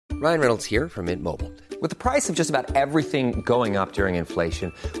Ryan Reynolds here from Mint Mobile. With the price of just about everything going up during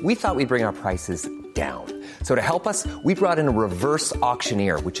inflation, we thought we'd bring our prices down. So to help us, we brought in a reverse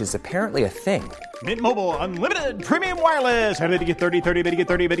auctioneer, which is apparently a thing. Mint Mobile Unlimited Premium Wireless. How to get 30, 30, bit to get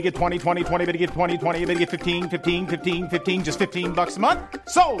 30, bit to get 20, 20, 20, bit to get 20, 20, bit to get 15, 15, 15, 15, just $15 a month?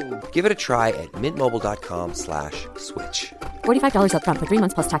 Sold! Give it a try at mintmobile.com/switch. $45 up front for 3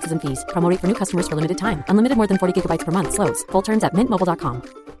 months plus taxes and fees. Promo rate for new customers for limited time. Unlimited more than 40 gigabytes per month. Slows full terms at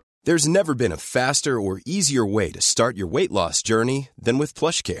mintmobile.com. There's never been a faster or easier way to start your weight loss journey than with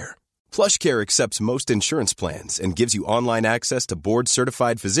PlushCare. PlushCare accepts most insurance plans and gives you online access to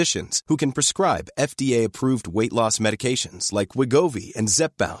board-certified physicians who can prescribe FDA-approved weight loss medications like Wegovy and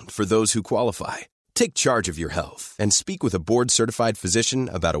Zepbound for those who qualify. Take charge of your health and speak with a board-certified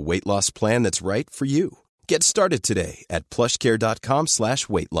physician about a weight loss plan that's right for you. Get started today at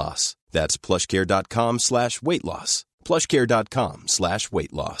plushcare.com/weight loss. That's plushcare.com/weight loss.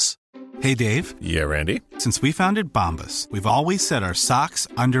 plushcare.com/weight loss. Hey, Dave. Yeah, Randy. Since we founded Bombas, we've always said our socks,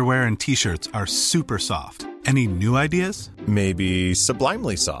 underwear, and T-shirts are super soft. Any new ideas? Maybe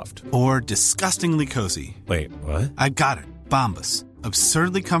sublimely soft. Or disgustingly cozy. Wait, what? I got it. Bombas.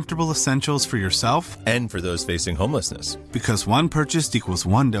 Absurdly comfortable essentials for yourself and for those facing homelessness. Because one purchased equals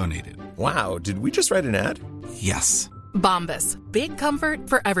one donated. Wow, did we just write an ad? Yes. Bombas. Big comfort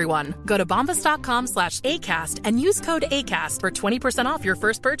for everyone. Go to bombas.com/ACAST and use code ACAST for 20% off your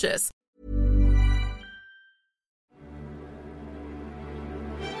first purchase.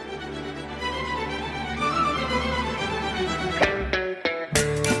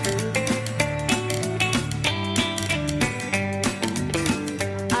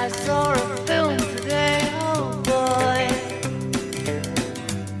 I saw a film today, oh boy.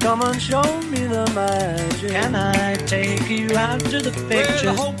 Come and show me the magic. Can I take you out to the pictures?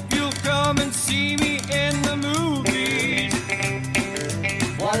 Well, I hope you'll come and see me in the movies.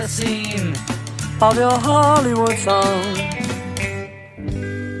 What a scene of your Hollywood song.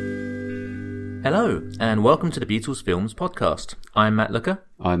 Hello, and welcome to the Beatles Films podcast. I'm Matt Looker.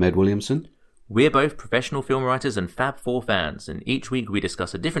 I'm Ed Williamson. We're both professional film writers and Fab Four fans, and each week we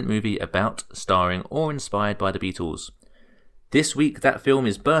discuss a different movie about, starring, or inspired by the Beatles. This week, that film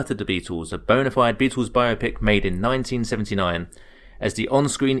is Birth of the Beatles, a bona fide Beatles biopic made in 1979. As the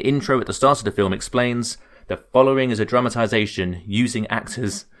on-screen intro at the start of the film explains, the following is a dramatisation using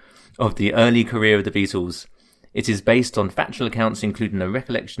actors of the early career of the Beatles. It is based on factual accounts including the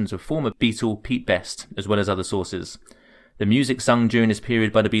recollections of former Beatle Pete Best, as well as other sources. The music sung during this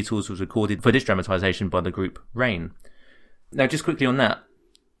period by the Beatles was recorded for this dramatisation by the group Rain. Now, just quickly on that,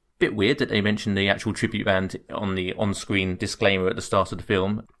 bit weird that they mentioned the actual tribute band on the on-screen disclaimer at the start of the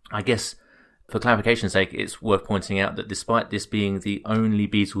film. I guess, for clarification's sake, it's worth pointing out that despite this being the only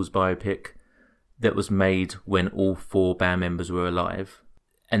Beatles biopic that was made when all four band members were alive,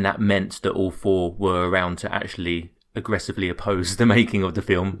 and that meant that all four were around to actually aggressively oppose the making of the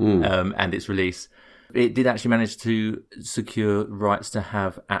film and its release, it did actually manage to secure rights to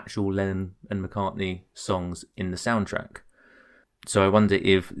have actual Lennon and McCartney songs in the soundtrack. So I wonder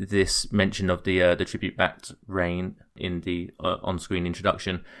if this mention of the tribute back to Rain in the on-screen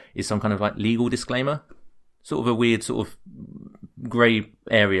introduction is some kind of like legal disclaimer, sort of a weird sort of grey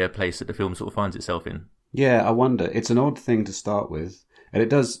area place that the film sort of finds itself in. Yeah, I wonder. It's an odd thing to start with, and it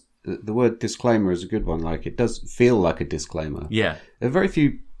does. The word disclaimer is a good one. Like, it does feel like a disclaimer. Yeah, there are very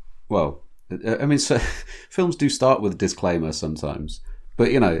few. Well, I mean, so films do start with a disclaimer sometimes,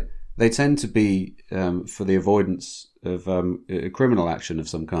 but you know, they tend to be for the avoidance of criminal action of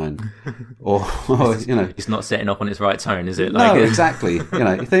some kind, or you know, it's not setting off on its right tone, is it? No, exactly. You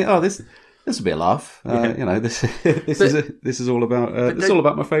know, you think, oh, this will be a laugh. You know, this is all about it's all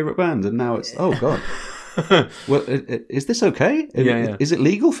about my favourite band, and now it's oh god. Well, is this okay? Yeah. Is it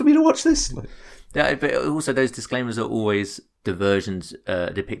legal for me to watch this? Yeah, but also those disclaimers are always the versions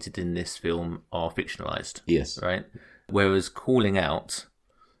depicted in this film are fictionalized. Yes. Right? Whereas calling out,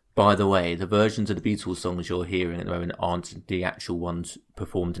 by the way, the versions of the Beatles songs you're hearing at the moment aren't the actual ones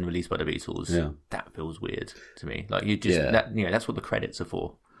performed and released by the Beatles. Yeah. That feels weird to me. Like, you just, that's what the credits are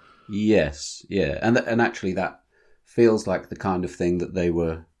for. Yes, yeah. And actually that feels like the kind of thing that they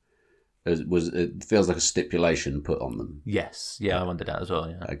were... it feels like a stipulation put on them. Yes, yeah, I wondered that as well.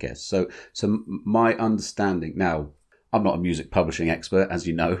 Yeah, I guess so. My understanding now, I'm not a music publishing expert, as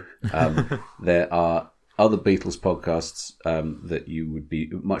you know. There are other Beatles podcasts that you would be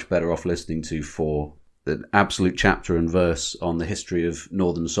much better off listening to for the absolute chapter and verse on the history of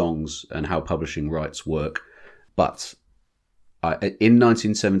Northern songs and how publishing rights work. But in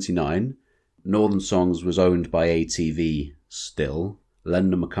 1979, Northern Songs was owned by ATV still.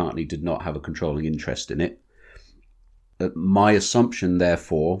 Lennon and McCartney did not have a controlling interest in it. My assumption,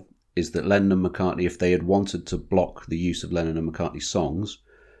 therefore, is that Lennon and McCartney, if they had wanted to block the use of Lennon and McCartney songs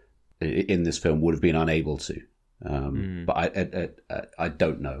in this film, would have been unable to. But I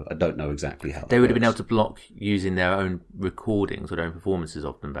don't know. I don't know exactly how they would have been able to block using their own recordings or their own performances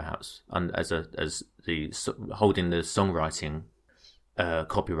of them, perhaps, as the holding the songwriting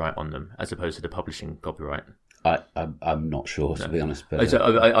copyright on them, as opposed to the publishing copyright. I'm not sure, to be honest. But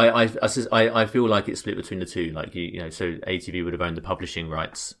I feel like it's split between the two. Like so ATV would have owned the publishing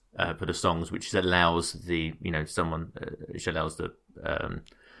rights for the songs, which allows which allows the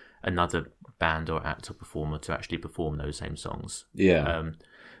another band or act or performer to actually perform those same songs. Yeah.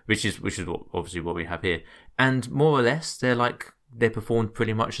 Which is obviously what we have here, and more or less they're performed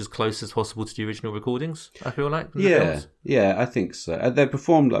pretty much as close as possible to the original recordings, I feel like. Yeah, I think so. They're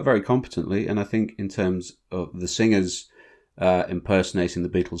performed very competently, and I think in terms of the singers impersonating the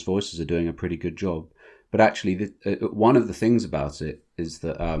Beatles' voices are doing a pretty good job. But actually, one of the things about it is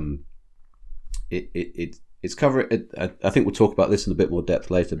that it's covering. I think we'll talk about this in a bit more depth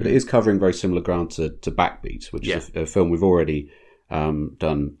later, but it is covering very similar ground to Backbeat, which is a film we've already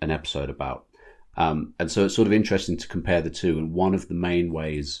done an episode about. And so it's sort of interesting to compare the two. And one of the main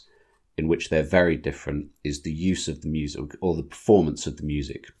ways in which they're very different is the use of the music or the performance of the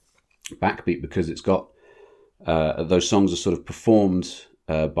music. Backbeat, because it's got those songs are sort of performed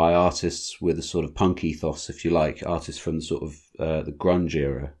by artists with a sort of punk ethos, if you like, artists from the sort of the grunge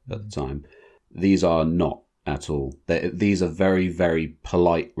era at the time. These are not at all. These are very, very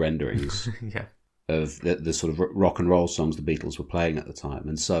polite renderings of the sort of rock and roll songs the Beatles were playing at the time.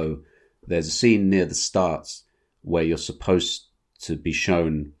 And so there's a scene near the start where you're supposed to be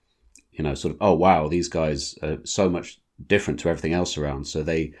shown, sort of, oh, wow, these guys are so much different to everything else around. So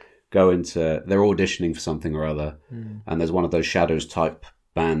they're auditioning for something or other, and there's one of those Shadows type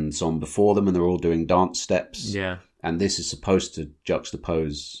bands on before them, and they're all doing dance steps. Yeah. And this is supposed to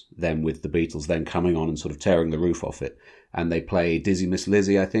juxtapose them with the Beatles then coming on and sort of tearing the roof off it. And they play Dizzy Miss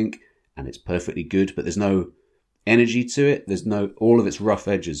Lizzy, I think, and it's perfectly good, but there's no energy to it. All of its rough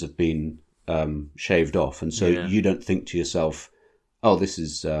edges have been shaved off. And so you don't think to yourself, oh, this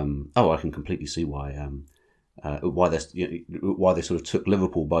is, I can completely see why they sort of took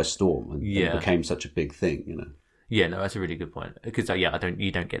Liverpool by storm and it became such a big thing, Yeah, no, that's a really good point, because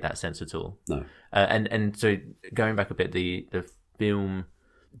you don't get that sense at all. No, and so going back a bit, the film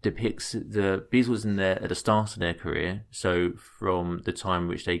depicts the Beatles at the start of their career. So from the time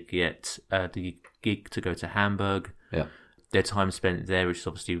which they get the gig to go to Hamburg, their time spent there, which is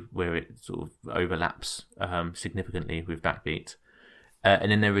obviously where it sort of overlaps significantly with Backbeat,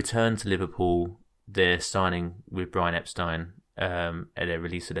 and then they return to Liverpool. They're signing with Brian Epstein. And their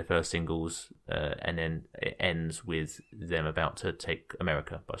release of their first singles, and then it ends with them about to take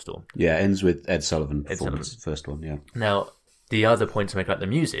America by storm. Yeah, it ends with Ed Sullivan performance, first one, yeah. Now, the other point to make about the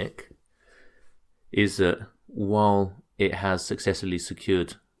music is that while it has successfully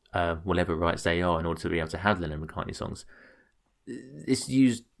secured whatever rights they are in order to be able to have Lennon and McCartney songs, it's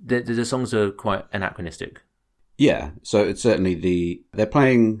used. The songs are quite anachronistic. Yeah, so it's certainly they're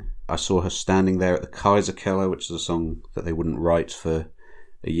playing. I saw her standing there at the Kaiserkeller, which is a song that they wouldn't write for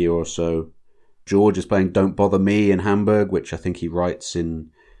a year or so. George is playing Don't Bother Me in Hamburg, which I think he writes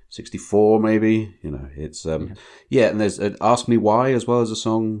in 1964, maybe. It's and there's Ask Me Why as well as a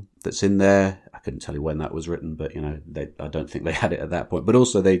song that's in there. I couldn't tell you when that was written, but I don't think they had it at that point. But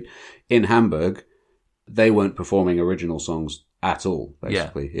also in Hamburg, they weren't performing original songs at all,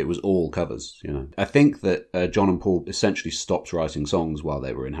 basically. It was all covers, I think that John and Paul essentially stopped writing songs while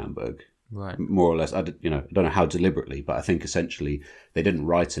they were in Hamburg. Right. More or less. I don't know how deliberately, but I think essentially they didn't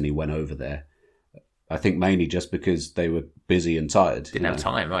write any when over there. I think mainly just because they were busy and tired. Didn't have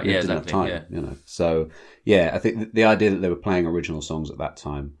time, right? Didn't have time, So, I think the idea that they were playing original songs at that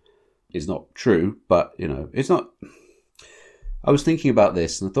time is not true, but, it's not... I was thinking about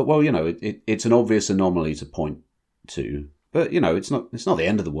this and I thought, well, it's an obvious anomaly to point to. But, it's not the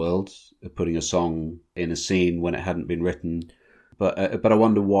end of the world putting a song in a scene when it hadn't been written. But I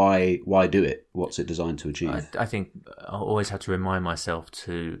wonder why do it? What's it designed to achieve? I think I always have to remind myself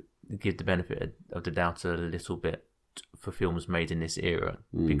to give the benefit of the doubt a little bit for films made in this era,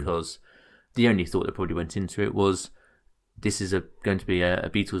 because the only thought that probably went into it was, this is going to be a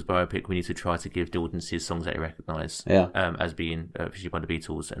Beatles biopic. We need to try to give the audiences songs that they recognise as being featured by the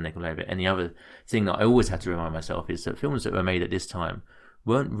Beatles, and they can play it. And the other thing that I always have to remind myself is that films that were made at this time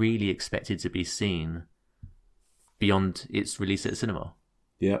weren't really expected to be seen beyond its release at the cinema.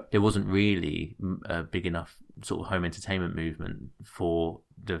 Yeah, there wasn't really a big enough sort of home entertainment movement for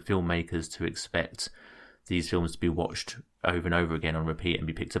the filmmakers to expect these films to be watched over and over again on repeat and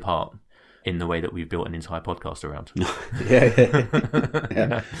be picked apart. in the way that we've built an entire podcast around.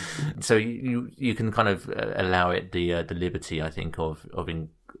 yeah. So you can kind of allow it the liberty, I think, of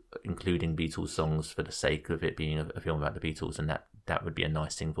including Beatles songs for the sake of it being a film about the Beatles, and that would be a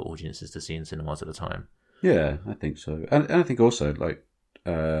nice thing for audiences to see in cinemas at the time. Yeah, I think so, and I think also like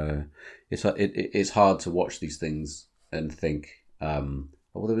it's hard to watch these things and think,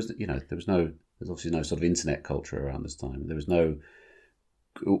 well, there's obviously no sort of internet culture around this time. There was no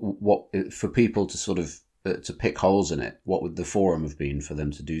what for people to sort of to pick holes in it. What would the forum have been for them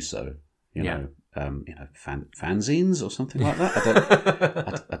to do so? You know, fanzines or something like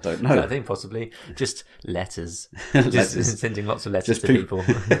that. I don't know. I think possibly just letters. Just sending lots of letters to people.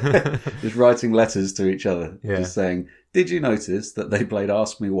 Just writing letters to each other. Yeah. Just saying, did you notice that they played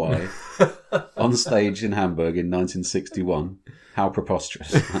Ask Me Why on stage in Hamburg in 1961? How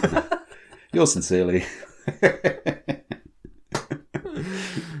preposterous. Yours sincerely.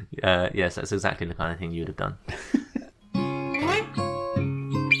 Yes, that's exactly the kind of thing you would have done.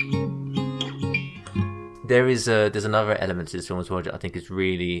 There's another element to this film as well that I think is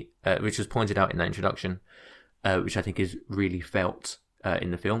really, which was pointed out in that introduction, which I think is really felt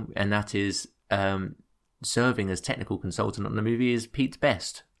in the film, and that is serving as technical consultant on the movie is Pete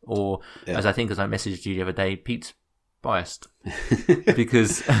Best, or as I messaged you the other day, Pete's biased,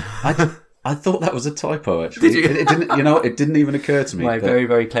 because I thought that was a typo. Actually, did you? It didn't. It didn't even occur to me. My very,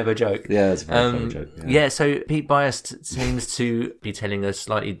 very clever joke. Yeah, it's a very clever joke. Yeah. So Pete Biest seems to be telling a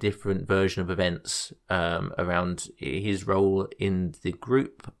slightly different version of events around his role in the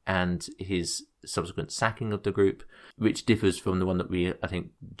group and his subsequent sacking of the group, which differs from the one that we, I think,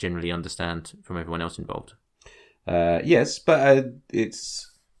 generally understand from everyone else involved. Yes, but it's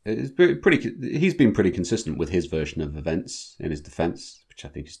pretty. He's been pretty consistent with his version of events in his defence, which I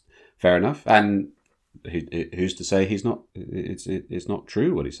think is fair enough. And who's to say he's not? It's not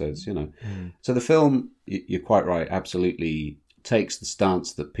true what he says, you know. So the film, you're quite right, absolutely takes the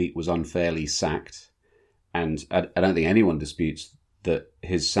stance that Pete was unfairly sacked, and I don't think anyone disputes that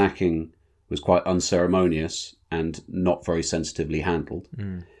his sacking was quite unceremonious and not very sensitively handled.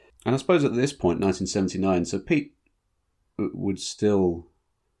 And I suppose at this point, 1979, so Pete would still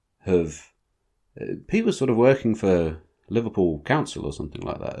have... Pete was sort of working for Liverpool Council or something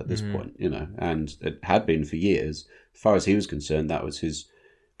like that at this point, you know, and it had been for years. As far as he was concerned, that was his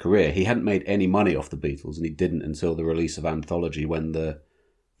career. He hadn't made any money off the Beatles, and he didn't until the release of Anthology, when the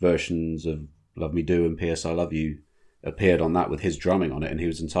versions of Love Me Do and P.S. I Love You appeared on that with his drumming on it, and he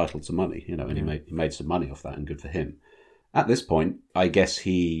was entitled to money, you know, and he made some money off that, and good for him. At this point, I guess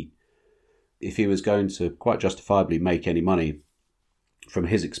if he was going to quite justifiably make any money from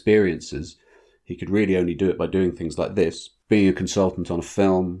his experiences, he could really only do it by doing things like this, being a consultant on a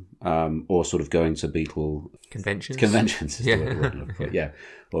film, or sort of going to Beatle conventions. Yeah.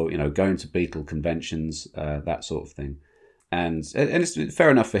 Well, you know, going to Beatle conventions, that sort of thing. And it's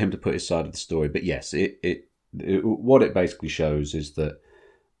fair enough for him to put his side of the story, but yes, what it basically shows is that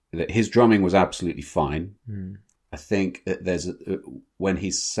his drumming was absolutely fine. I think that when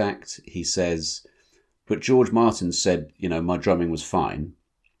he's sacked, he says, but George Martin said, you know, my drumming was fine.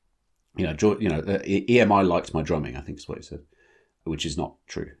 You know, EMI liked my drumming, I think is what he said, which is not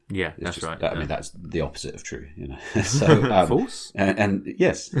true. Yeah, that's right. I mean, that's the opposite of true, you know. So, false? And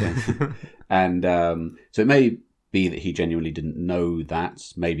yes. Yeah. And so it may be that he genuinely didn't know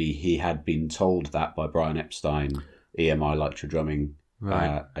that. Maybe he had been told that by Brian Epstein, EMI liked your drumming.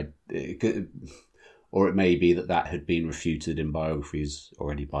 Right. Or it may be that had been refuted in biographies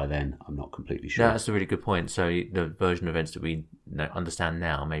already by then. I'm not completely sure. That's a really good point. So the version of events that we understand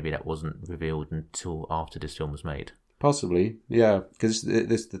now, maybe that wasn't revealed until after this film was made. Possibly, yeah. Because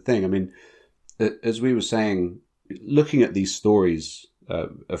this is the thing. I mean, as we were saying, looking at these stories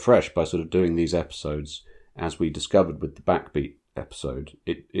afresh by sort of doing these episodes, as we discovered with the Backbeat episode,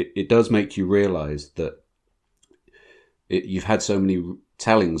 it does make you realise that you've had so many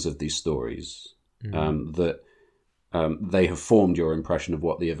tellings of these stories that they have formed your impression of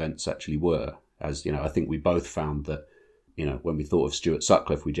what the events actually were. As you know, I think we both found that, you know, when we thought of Stuart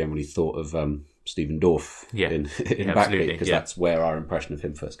Sutcliffe, we generally thought of Stephen Dorff in Backbeat, because that's where our impression of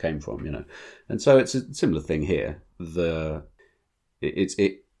him first came from, you know. And so it's a similar thing here. It's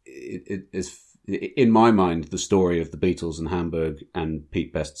in my mind, the story of the Beatles and Hamburg and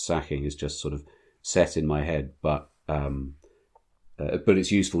Pete Best's sacking is just sort of set in my head, but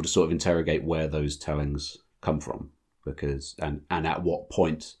it's useful to sort of interrogate where those tellings come from, because and at what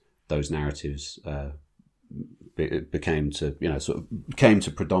point those narratives came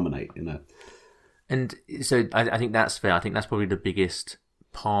to predominate, you know. And so I think that's fair. I think that's probably the biggest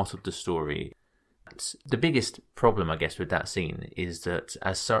part of the story. that. The biggest problem, I guess, with that scene is that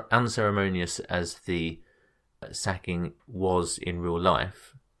as unceremonious as the sacking was in real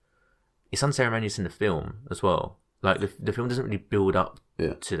life, it's unceremonious in the film as well. Like the film doesn't really build up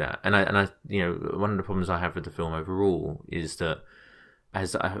to that, and I one of the problems I have with the film overall is that,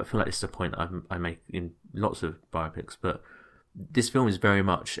 as I feel like this is a point I make in lots of biopics, but this film is very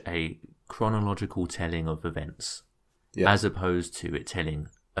much a chronological telling of events, as opposed to it telling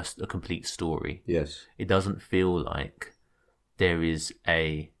a complete story. Yes, it doesn't feel like there is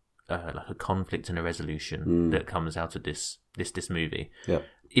like a conflict and a resolution that comes out of this movie. Yeah.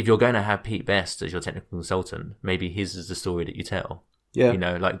 If you're going to have Pete Best as your technical consultant, maybe his is the story that you tell. Yeah. You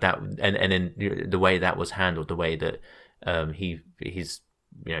know, like that, and then the way that was handled, the way that his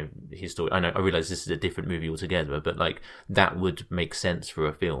story. I realize this is a different movie altogether, but like that would make sense for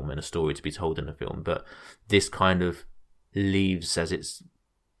a film and a story to be told in a film. But this kind of leaves as it's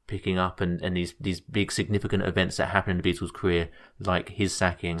picking up and these big significant events that happen in the Beatles' career, like his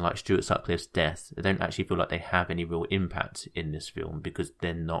sacking, like Stuart Sutcliffe's death, they don't actually feel like they have any real impact in this film because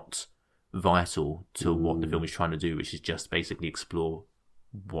they're not vital to what the film is trying to do, which is just basically explore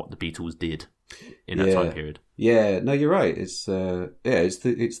what the Beatles did in that time period. Yeah, no, you're right. It's it's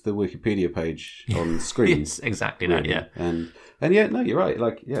the Wikipedia page on the screen. It's exactly really. That, yeah. And yeah, no, you're right.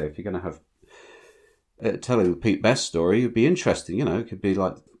 Like, yeah, if you're going to have telling the Pete Best story, it'd be interesting. You know, it could be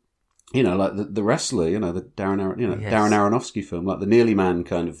like, you know, like the wrestler, you know, the Darren Aronofsky film, like the Nearly Man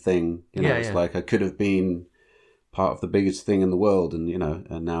kind of thing. You know, it's like I could have been part of the biggest thing in the world, and you know,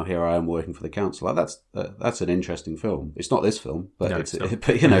 and now here I am working for the council. Like that's an interesting film. It's not this film, but and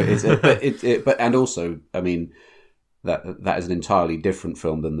also, I mean, that is an entirely different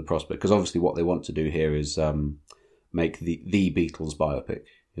film than The Prospect, because obviously what they want to do here is make the Beatles biopic.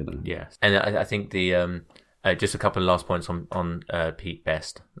 You know, and I think the just a couple of last points on Pete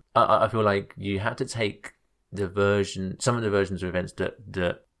Best. I feel like you have to take some of the versions of events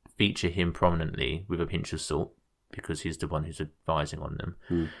that feature him prominently with a pinch of salt, because he's the one who's advising on them.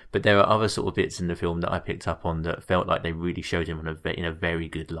 But there are other sort of bits in the film that I picked up on that felt like they really showed him in a very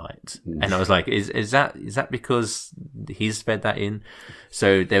good light. And I was like, is that because he's fed that in?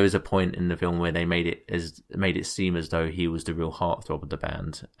 So there was a point in the film where they made it seem as though he was the real heartthrob of the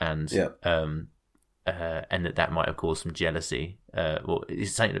band, and and that might have caused some jealousy. Well,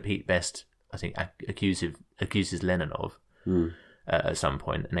 it's something that Pete Best, I think, accuses Lennon of. At some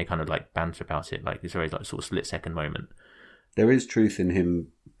point, and they kind of like banter about it, like it's a very like sort of split second moment. There is truth in him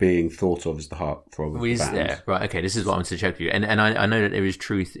being thought of as the heartthrob of the band. There, right? Okay, this is what I wanted to check with you, and I know that there is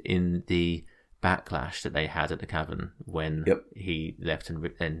truth in the backlash that they had at the Cavern when he left and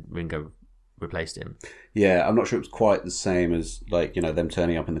Ringo replaced him. Yeah, I'm not sure it was quite the same as like, you know, them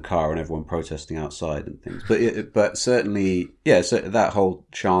turning up in the car and everyone protesting outside and things, but certainly, so that whole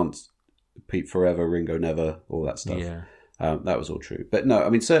chant, Pete forever, Ringo never, all that stuff. Yeah. That was all true. But no, I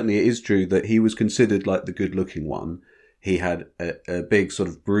mean, certainly it is true that he was considered like the good-looking one. He had a big sort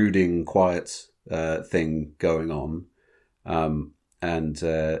of brooding, quiet thing going on. And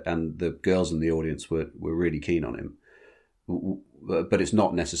the girls in the audience were really keen on him. But it's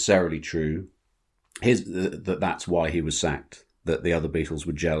not necessarily true that's why he was sacked, that the other Beatles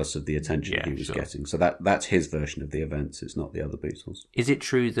were jealous of the attention he was getting. So that's his version of the events. It's not the other Beatles. Is it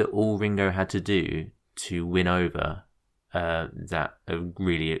true that all Ringo had to do to win over that a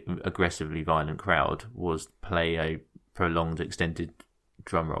really aggressively violent crowd was play a prolonged, extended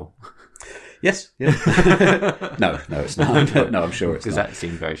drum roll? Yes. Yeah. No, it's not. No, I'm sure it's not. Because that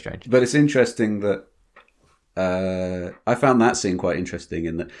seemed very strange. But it's interesting that I found that scene quite interesting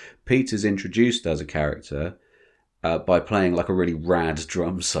in that Pete is introduced as a character by playing like a really rad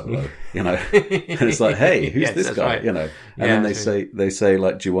drum solo, you know, and it's like, hey, who's this guy, right. You know? And then they say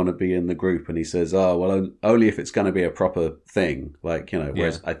like, do you want to be in the group? And he says, oh, well, only if it's going to be a proper thing, like, you know.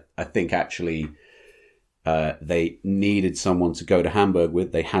 Whereas I think actually they needed someone to go to Hamburg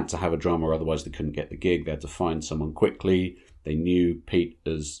with. They had to have a drummer, otherwise they couldn't get the gig. They had to find someone quickly. They knew Pete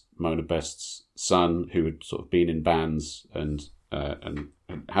as Mona Best's son, who had sort of been in bands and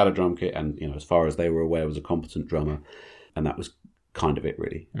had a drum kit, and, you know, as far as they were aware, was a competent drummer, and that was kind of it,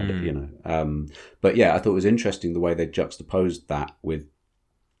 really. You know, but yeah, I thought it was interesting the way they juxtaposed that with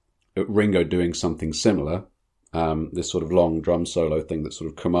Ringo doing something similar, this sort of long drum solo thing that sort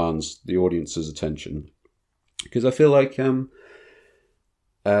of commands the audience's attention, because I feel like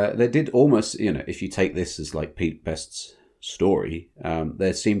they did almost, you know, if you take this as like Pete Best's story,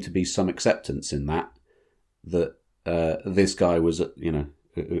 there seemed to be some acceptance in that this guy was, you know,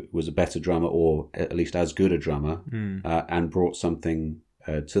 was a better drummer, or at least as good a drummer, and brought something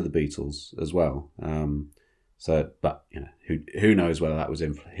to the Beatles as well. So, but who knows whether that was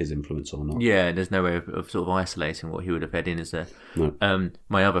his influence or not? Yeah, there's no way of sort of isolating what he would have fed in, is there? No.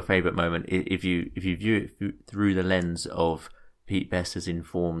 My other favourite moment, if you view it through the lens of Pete Best has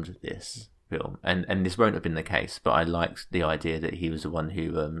informed this film, and this won't have been the case, but I liked the idea that he was the one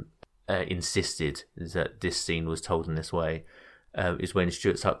who insisted that this scene was told in this way, is when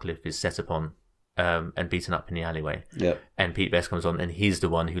Stuart Sutcliffe is set upon and beaten up in the alleyway. Yeah. And Pete Best comes on, and he's the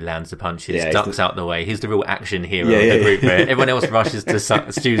one who lands the punches, Yeah, ducks out the way. He's the real action hero of the group. Where everyone else rushes to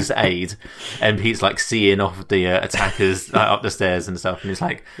Stu's aid, and Pete's like seeing off the attackers up the stairs and stuff. And he's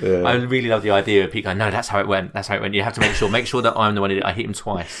like, I really love the idea of Pete going, no, that's how it went. That's how it went. You have to make sure that I'm the one who did it. I hit him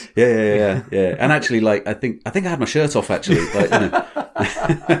twice. Yeah. And actually, like, I think I had my shirt off actually. Like,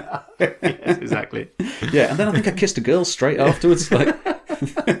 Yes, exactly. Yeah, and then I think I kissed a girl straight afterwards. Like.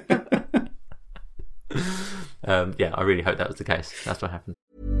 I really hope that was the case. That's what happened.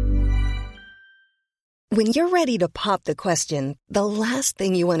 When you're ready to pop the question, the last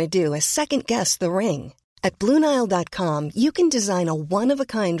thing you want to do is second-guess the ring. At BlueNile.com, you can design a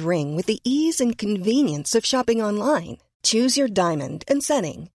one-of-a-kind ring with the ease and convenience of shopping online. Choose your diamond and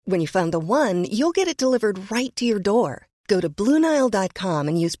setting. When you find the one, you'll get it delivered right to your door. Go to BlueNile.com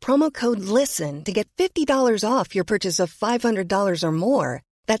and use promo code LISTEN to get $50 off your purchase of $500 or more.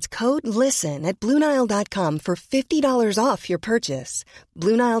 That's code LISTEN at BlueNile.com for $50 off your purchase.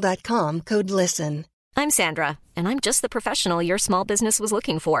 BlueNile.com, code LISTEN. I'm Sandra, and I'm just the professional your small business was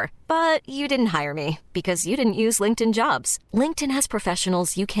looking for. But you didn't hire me because you didn't use LinkedIn Jobs. LinkedIn has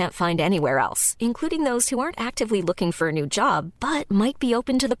professionals you can't find anywhere else, including those who aren't actively looking for a new job, but might be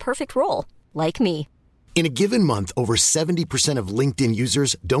open to the perfect role, like me. In a given month, over 70% of LinkedIn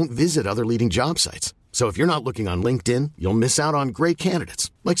users don't visit other leading job sites. So if you're not looking on LinkedIn, you'll miss out on great candidates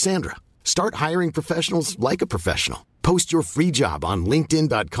like Sandra. Start hiring professionals like a professional. Post your free job on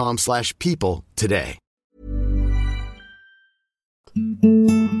linkedin.com/people today.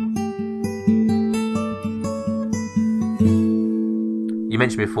 You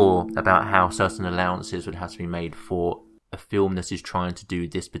mentioned before about how certain allowances would have to be made for a film that is trying to do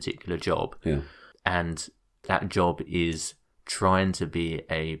this particular job. Yeah. And that job is trying to be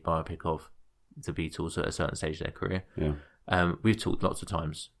a biopic of the Beatles at a certain stage of their career. Yeah. We've talked lots of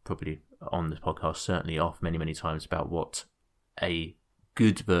times, probably on this podcast, certainly off many, many times, about what a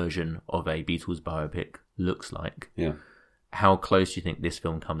good version of a Beatles biopic looks like. Yeah. How close do you think this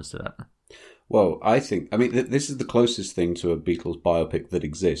film comes to that? Well, I mean, this is the closest thing to a Beatles biopic that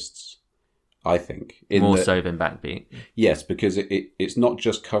exists, I think. More so than Backbeat? Yes, because it's not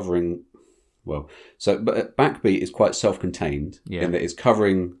just covering... Well, but Backbeat is quite self-contained in that it's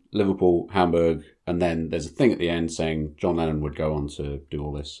covering Liverpool, Hamburg, and then there's a thing at the end saying John Lennon would go on to do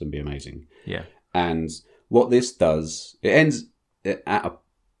all this and be amazing. Yeah. And what this does, it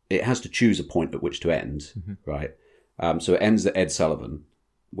has to choose a point at which to end, right? So it ends at Ed Sullivan,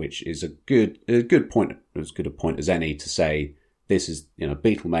 which is a good point, as good a point as any to say this is,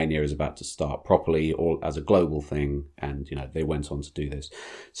 Beatlemania is about to start properly or as a global thing, and they went on to do this.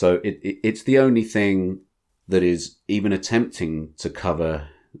 So it's the only thing that is even attempting to cover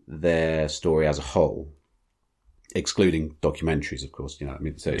their story as a whole, excluding documentaries, of course.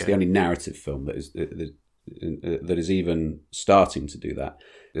 So it's the only narrative film that is even starting to do that.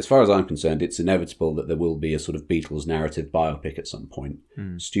 As far as I'm concerned, it's inevitable that there will be a sort of Beatles narrative biopic at some point.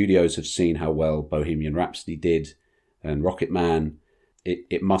 Studios have seen how well Bohemian Rhapsody did and Rocket Man.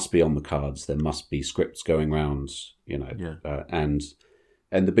 It must be on the cards. There must be scripts going around, and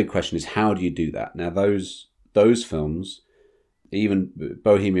the big question is, how do you do that? Now, those films, even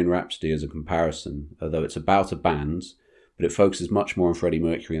Bohemian Rhapsody as a comparison, although it's about a band, but it focuses much more on Freddie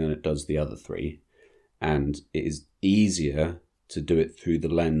Mercury than it does the other three, and it is easier to do it through the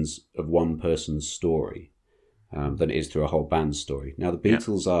lens of one person's story than it is through a whole band's story. Now, the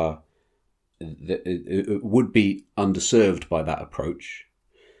Beatles would be underserved by that approach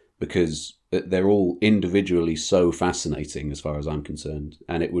because they're all individually so fascinating as far as I'm concerned.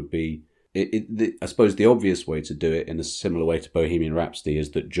 And it would be, I suppose the obvious way to do it in a similar way to Bohemian Rhapsody is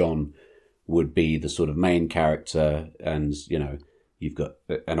that John would be the sort of main character and, you've got,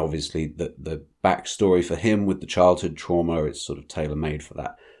 and obviously the backstory for him with the childhood trauma, it's sort of tailor-made for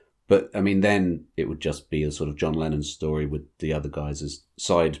that. But, I mean, then it would just be a sort of John Lennon story with the other guys as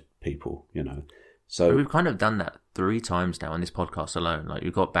side people, So we've kind of done that 3 times now on this podcast alone. Like,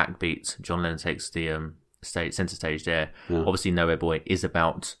 we've got Backbeat, John Lennon takes the centre stage there. Yeah. Obviously, Nowhere Boy is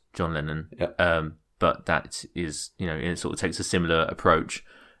about John Lennon, but that is, it sort of takes a similar approach.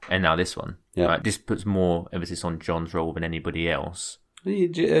 And now this one, this puts more emphasis on John's role than anybody else.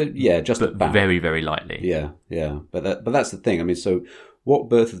 Just but very, very lightly. Yeah. But that's the thing. I mean, so what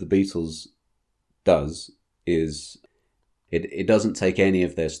Birth of the Beatles does is it doesn't take any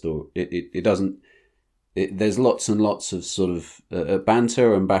of their story. It doesn't. There's lots and lots of sort of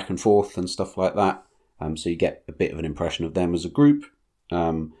banter and back and forth and stuff like that. So you get a bit of an impression of them as a group.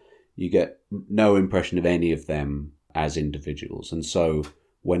 You get no impression of any of them as individuals. And so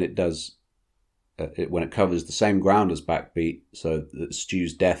when it does, when it covers the same ground as Backbeat, so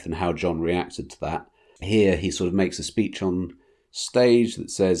Stu's death and how John reacted to that, here he sort of makes a speech on stage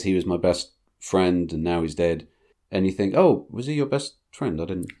that says he was my best friend and now he's dead. And you think, oh, was he your best friend? I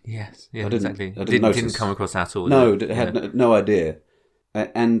didn't. Yes, yeah, exactly. I didn't come across at all. No, had no idea.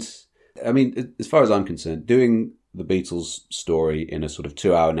 And I mean, as far as I'm concerned, doing the Beatles story in a sort of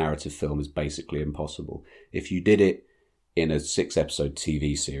 2-hour narrative film is basically impossible. If you did it in a 6-episode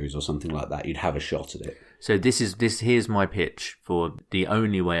TV series or something like that, you'd have a shot at it. So here's my pitch for the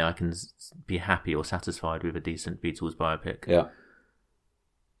only way I can be happy or satisfied with a decent Beatles biopic. Yeah.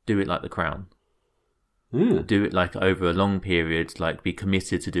 Do it like The Crown. Yeah. Do it like over a long period, like be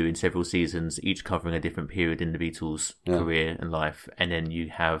committed to doing several seasons, each covering a different period in the Beatles' career and life, and then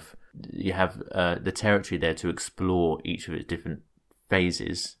you have the territory there to explore each of its different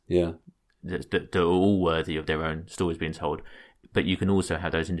phases. Yeah, that are all worthy of their own stories being told. But you can also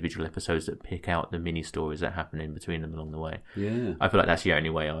have those individual episodes that pick out the mini stories that happen in between them along the way. Yeah, I feel like that's the only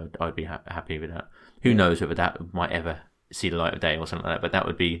way I'd be happy with that. Who knows whether that might ever see the light of day or something like that, but that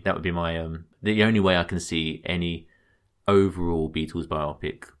would be my the only way I can see any overall Beatles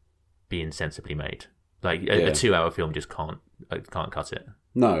biopic being sensibly made. Like a 2-hour film just can't cut it.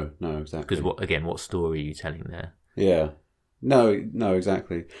 No, exactly. Because what story are you telling there? Yeah, no,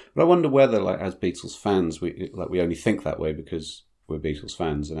 exactly. But I wonder whether, like, as Beatles fans, we only think that way because we're Beatles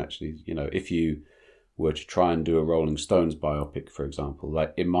fans, and actually, you know, if you were to try and do a Rolling Stones biopic, for example,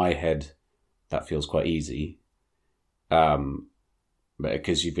 like in my head, that feels quite easy.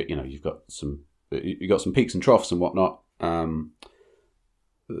 Because you've got some peaks and troughs and whatnot, but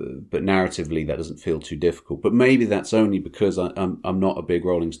narratively that doesn't feel too difficult. But maybe that's only because I'm not a big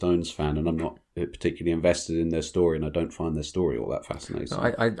Rolling Stones fan and I'm not particularly invested in their story, and I don't find their story all that fascinating.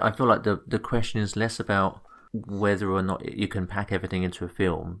 I feel like the question is less about whether or not you can pack everything into a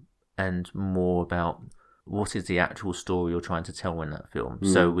film, and more about what is the actual story you're trying to tell in that film.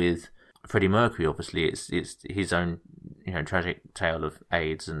 So with Freddie Mercury, obviously, it's his own, tragic tale of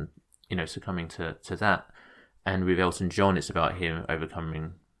AIDS and, succumbing to that. And with Elton John, it's about him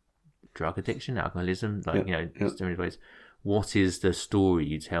overcoming drug addiction, alcoholism, so many ways. What is the story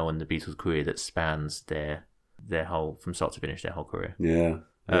you tell in the Beatles' career that spans their whole, from start to finish, their whole career? Yeah.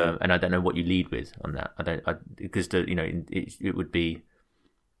 And I don't know what you lead with on that. Because it would be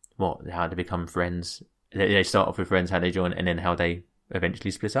how they become friends. They start off with friends, how they join, and then how they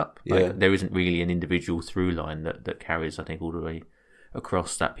eventually split up. Like, there isn't really an individual through line that carries, I think, all the way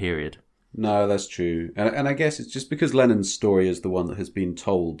across that period. No, that's true. And I guess it's just because Lennon's story is the one that has been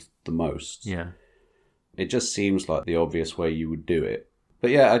told the most. Yeah. It just seems like the obvious way you would do it.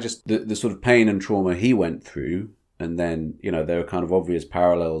 But yeah, the sort of pain and trauma he went through, and then, there are kind of obvious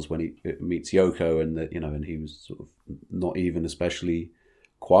parallels when he meets Yoko, and and he was sort of not even especially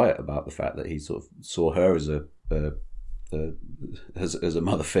quiet about the fact that he sort of saw her as a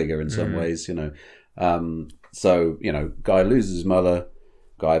mother figure in some ways, So, guy loses his mother,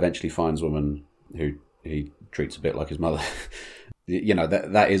 guy eventually finds a woman who he treats a bit like his mother.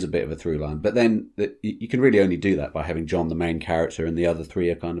 That is a bit of a through line. But then you can really only do that by having John the main character, and the other three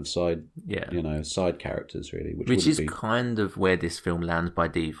are kind of side characters, really. Which is kind of where this film lands by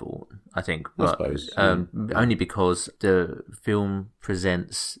default, I think. But, I suppose. Only because the film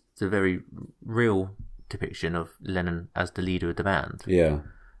presents the very real depiction of Lennon as the leader of the band. Yeah.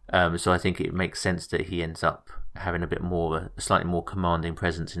 So I think it makes sense that he ends up having a slightly more commanding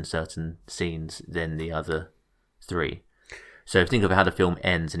presence in certain scenes than the other three. So think of how the film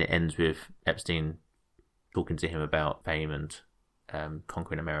ends, and it ends with Epstein talking to him about fame and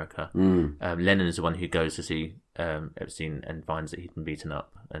conquering America. Lennon is the one who goes to see Epstein and finds that he'd been beaten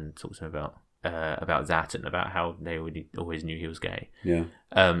up, and talks to him about that and about how they always knew he was gay. Yeah.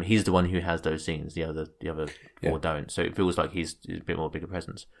 He's the one who has those scenes. The other four don't. So it feels like he's a bit more bigger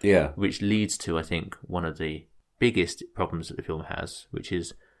presence. Yeah. Which leads to, I think, one of the biggest problems that the film has, which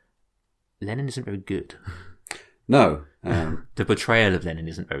is Lennon isn't very good. No. The portrayal of Lennon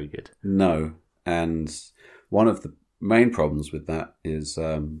isn't very good. No. And one of the main problems with that is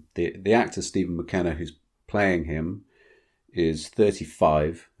the actor Stephen McKenna, who's playing him, is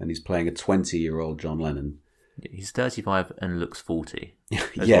 35, and he's playing a 20-year-old John Lennon. He's 35 and looks 40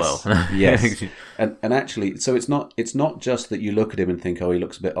 as yes, well. Yes. And actually, so it's not just that you look at him and think, oh, he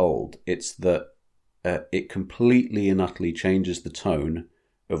looks a bit old. It's that it completely and utterly changes the tone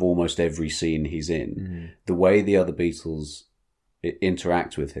of almost every scene he's in. The way the other Beatles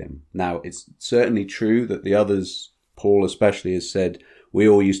interact with him. Now, it's certainly true that the others, Paul especially, has said, we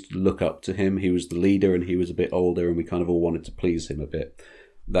all used to look up to him. He was the leader and he was a bit older and we kind of all wanted to please him a bit.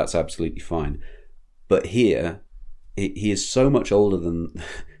 That's absolutely fine. But here, he is so much older than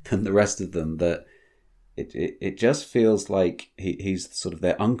the rest of them that it just feels like he's sort of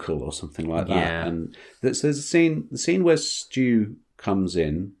their uncle or something like that. Yeah. And there's the scene where Stu comes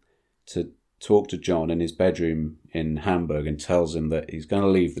in to talk to John in his bedroom in Hamburg and tells him that he's going to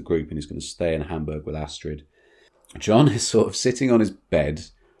leave the group and he's going to stay in Hamburg with Astrid. John is sort of sitting on his bed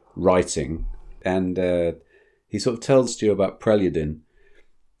writing, and he sort of tells Stu about Preludin,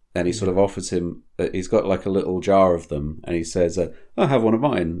 and he sort of offers him, he's got like a little jar of them, and he says, I'll have one of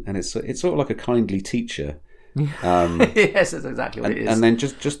mine. And it's sort of like a kindly teacher. Yes, that's exactly what it is. And then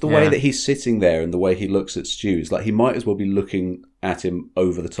just the way that he's sitting there and the way he looks at Stu, it's like he might as well be looking at him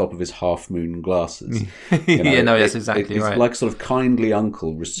over the top of his half-moon glasses. You know? That's exactly right. It's like sort of kindly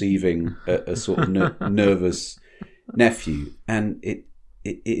uncle receiving a sort of nervous nephew, and it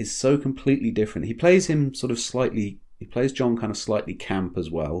is so completely different. He plays him sort of slightly. He plays John kind of slightly camp as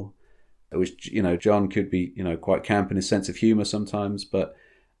well, which, you know, John could be, you know, quite camp in his sense of humour sometimes, but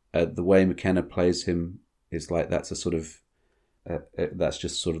the way McKenna plays him is like that's a sort of that's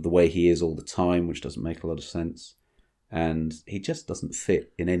just sort of the way he is all the time, which doesn't make a lot of sense, and he just doesn't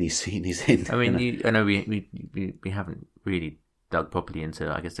fit in any scene he's in. I mean, I know we haven't really dug properly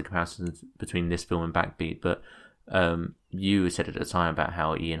into, I guess, the comparisons between this film and Backbeat, but you said at the time about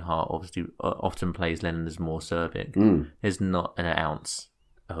how Ian Hart obviously often plays Lennon as more acerbic. There's not an ounce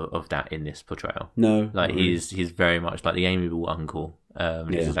of that in this portrayal. No, like he's very much like the amiable uncle.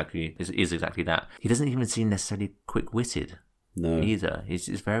 Is exactly that. He doesn't even seem necessarily quick-witted. No, either. He's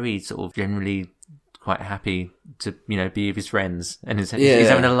very sort of generally quite happy to, you know, be with his friends, and he's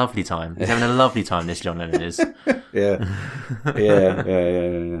having a lovely time. He's having a lovely time. This John Lennon is. Yeah.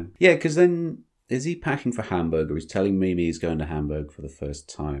 Because then. Is he packing for Hamburg, or he's telling Mimi he's going to Hamburg for the first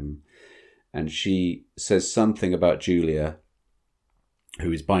time? And she says something about Julia,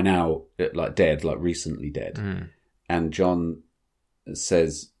 who is by now like dead, like recently dead. And John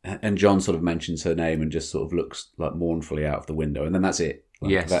sort of mentions her name and just sort of looks like mournfully out of the window. And then that's it.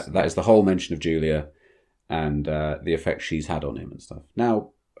 Like, yes. That is the whole mention of Julia and the effect she's had on him and stuff.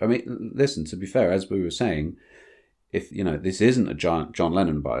 Now, I mean, listen, to be fair, as we were saying, if, you know, this isn't a John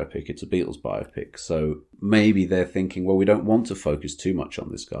Lennon biopic, it's a Beatles biopic. So maybe they're thinking, well, we don't want to focus too much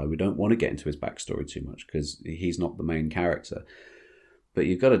on this guy. We don't want to get into his backstory too much because he's not the main character. But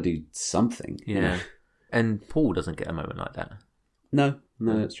you've got to do something. Yeah. You know? And Paul doesn't get a moment like that. No,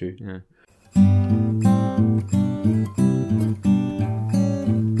 that's true. Yeah.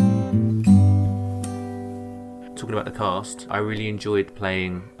 Talking about the cast, I really enjoyed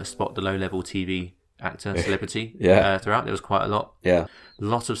playing a Spot the low-level TV actor, celebrity throughout. There was quite a lot. Yeah.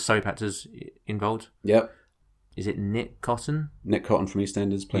 Lots of soap actors involved. Yep. Is it Nick Cotton? Nick Cotton from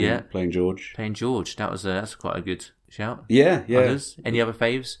EastEnders playing George. Playing George. That's quite a good shout. Yeah. Others? Any other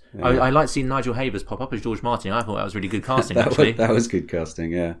faves? Yeah. I like seeing Nigel Havers pop up as George Martin. I thought that was really good casting, actually. That was good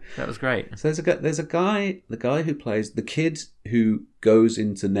casting, yeah. That was great. So there's a guy, the guy who plays the kid who goes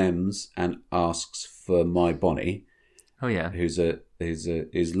into Nems and asks for My Bonnie. Oh, yeah. Who's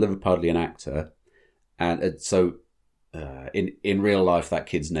Liverpudlian actor. And so in real life, that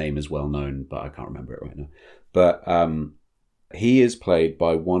kid's name is well known, but I can't remember it right now. But he is played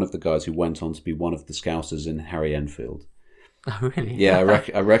by one of the guys who went on to be one of the Scousers in Harry Enfield. Oh, really? Yeah,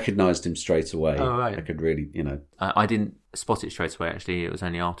 I recognised him straight away. Oh, right. I could really, you know. I didn't spot it straight away, actually. It was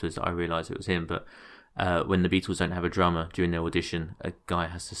only afterwards that I realised it was him. But when the Beatles don't have a drummer during their audition, a guy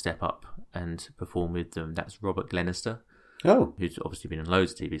has to step up and perform with them. That's Robert Glenister. Oh. Who's obviously been in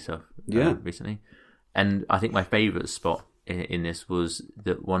loads of TV stuff recently. And I think my favourite spot in this was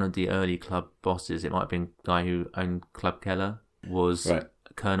that one of the early club bosses, it might have been the guy who owned Club Keller, was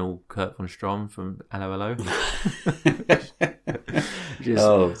Colonel Kurt von Strom from Hello.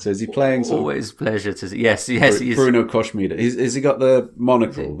 So is he playing? Always pleasure to see. Yes. Bruno Koschmider. Has he got the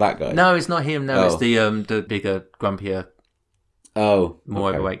monocle? That guy? No, it's not him. No, it's the bigger, grumpier, more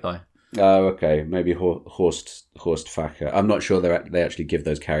overweight guy. Oh, okay. Maybe Horst Facker. I'm not sure they actually give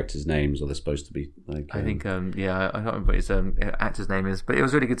those characters names, or they're supposed to be like. I think, I can't remember what his actor's name is, but it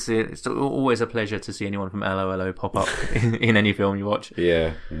was really good to see it. It's always a pleasure to see anyone from LOLO pop up in any film you watch.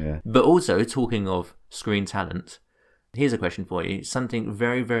 Yeah. But also, talking of screen talent, here's a question for you. Something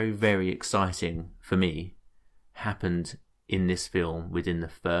very, very, very exciting for me happened in this film within the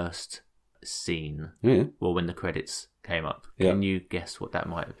first scene, or when the credits came up. Can you guess what that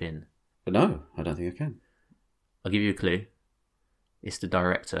might have been? No, I don't think I can. I'll give you a clue. It's the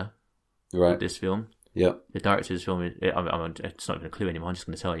director right. of this film. Yeah. The director of this film, it's not even a clue anymore, I'm just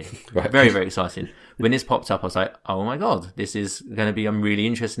going to tell you. Right. Very, very exciting. When this popped up, I was like, oh my God, this is going to be, I'm really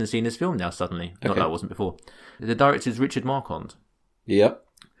interested in seeing this film now suddenly. Not that I wasn't before. The director is Richard Marquand. Yep.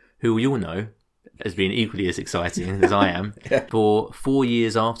 Who we all know as being equally as exciting as I am. Yeah. For 4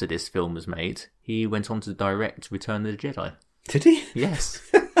 years after this film was made, he went on to direct Return of the Jedi. Did he? Yes.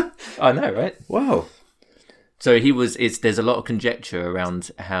 I know, right? Wow. So there's a lot of conjecture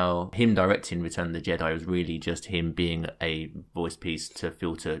around how him directing Return of the Jedi was really just him being a voice piece to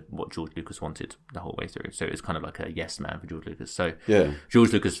filter what George Lucas wanted the whole way through. So it was kind of like a yes man for George Lucas. So yeah.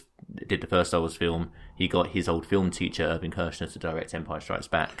 George Lucas did the first Star Wars film. He got his old film teacher, Irving Kershner, to direct Empire Strikes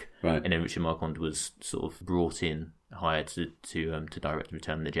Back. Right. And then Richard Marquand was sort of brought in, hired to direct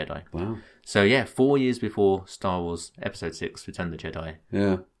Return of the Jedi. Wow. So yeah, 4 years before Star Wars Episode 6, Return of the Jedi,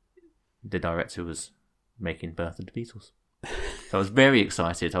 yeah, the director was making Birth of the Beatles. So I was very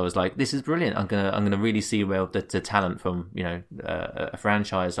excited. I was like, this is brilliant. I'm gonna really see where the talent from, a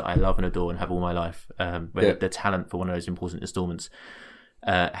franchise that I love and adore and have all my life, the talent for one of those important installments,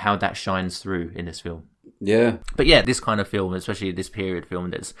 how that shines through in this film. Yeah. But yeah, this kind of film, especially this period film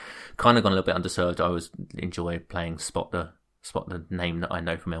that's kind of gone a little bit underserved, I always enjoy playing spot the name that I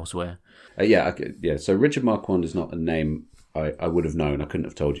know from elsewhere. So Richard Marquand is not a name I would have known. I couldn't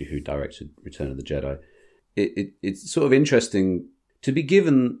have told you who directed Return of the Jedi. It's sort of interesting to be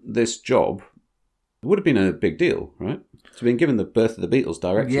given this job. It would have been a big deal, right? To have been given the Birth of the Beatles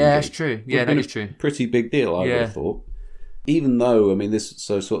directing. Yeah, that's true. Yeah, that is true. Pretty big deal, I would have thought. Even though,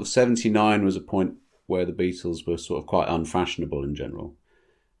 sort of 79 was a point where the Beatles were sort of quite unfashionable in general.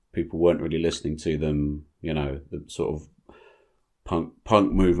 People weren't really listening to them. The sort of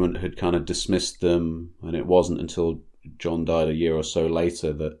punk movement had kind of dismissed them, and it wasn't until John died a year or so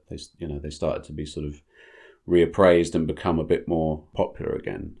later that they started to be sort of reappraised and become a bit more popular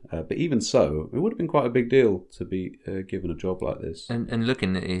again. But even so, it would have been quite a big deal to be given a job like this. And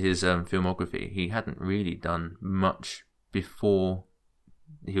looking at his filmography, he hadn't really done much before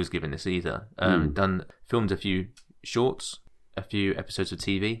he was given this either. Filmed a few shorts, a few episodes of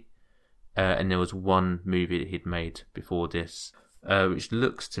TV, and there was one movie that he'd made before this, which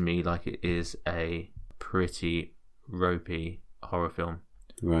looks to me like it is a pretty ropey horror film,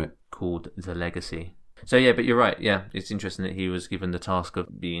 right? Called The Legacy. So yeah, but you're right. Yeah, it's interesting that he was given the task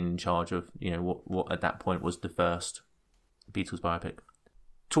of being in charge of what at that point was the first Beatles biopic.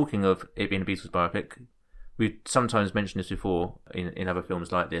 Talking of it being a Beatles biopic, we've sometimes mentioned this before in other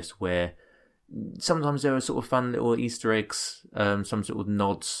films like this, where sometimes there are sort of fun little Easter eggs, some sort of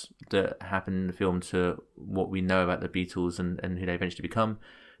nods that happen in the film to what we know about the Beatles and who they eventually become.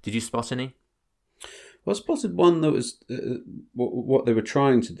 Did you spot any? Well, I spotted one that was what they were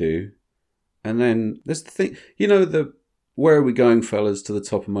trying to do. And then there's the thing, the where are we going, fellas, to the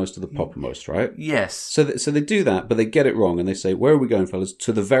toppermost of the poppermost, right? Yes. So they do that, but they get it wrong, and they say, where are we going, fellas,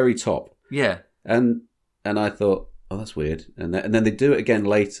 to the very top? Yeah. And I thought, oh, that's weird. And then they do it again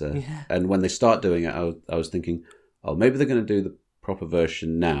later. Yeah. And when they start doing it, I was thinking, oh, maybe they're going to do the proper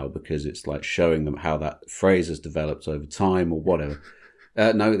version now because it's like showing them how that phrase has developed over time or whatever.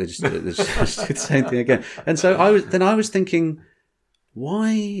 No, they just did the same thing again. And so I was thinking,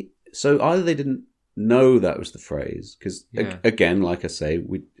 why? So either they didn't know that was the phrase, because again, like I say,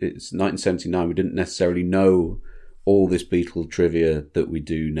 it's 1979. We didn't necessarily know all this Beatle trivia that we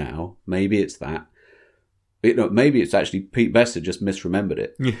do now. Maybe it's that. Maybe it's actually Pete Best had just misremembered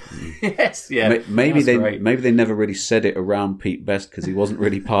it. Yes, yeah. Maybe they never really said it around Pete Best because he wasn't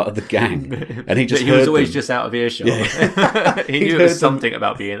really part of the gang, and he was always just out of earshot. Yeah. he knew it was something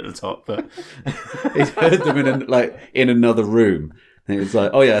about being at the top, but he'd heard them in another room, and it was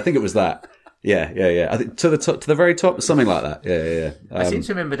like, oh yeah, I think it was that. Yeah. I think to the very top, something like that. Yeah. I seem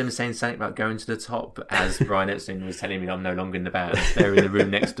to remember them saying something about going to the top as Brian Epstein was telling me I'm no longer in the band. They're in the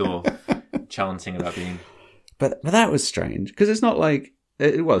room next door, chanting about being. But that was strange because it's not like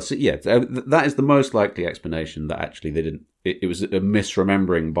it was. That is the most likely explanation that actually they didn't. It was a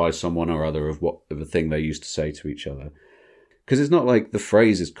misremembering by someone or other of a thing they used to say to each other. Because it's not like the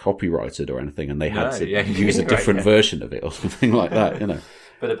phrase is copyrighted or anything, and they had to use a different version of it or something like that.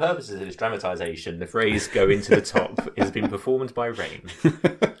 For the purposes of this dramatisation, the phrase "go into the top" has been performed by Rain.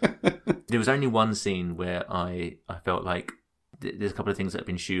 There was only one scene where I felt like there's a couple of things that have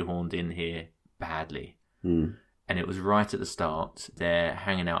been shoehorned in here badly. Mm. And it was right at the start. They're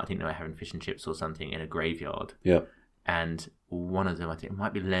hanging out, I think they were having fish and chips or something in a graveyard. Yeah. And one of them, I think it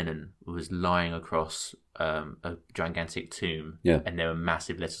might be Lennon, was lying across a gigantic tomb. Yeah. And there were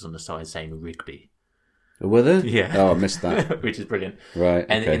massive letters on the side saying Rigby. Were there? Yeah. Oh, I missed that. Which is brilliant. Right.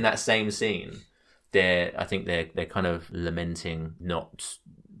 And okay. in that same scene, I think they're kind of lamenting not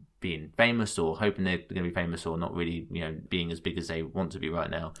being famous or hoping they're going to be famous or not really, being as big as they want to be right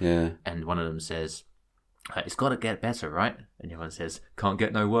now. Yeah. And one of them says, "It's got to get better, right?" And the other one says, "Can't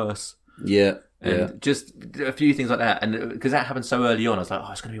get no worse." Yeah. And just a few things like that. And because that happened so early on, I was like,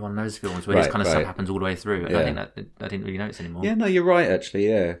 it's going to be one of those films where this kind of stuff happens all the way through. And I think that I didn't really notice anymore. Yeah, no, you're right, actually,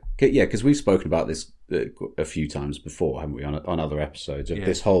 yeah. Yeah, because we've spoken about this a few times before, haven't we, on other episodes, of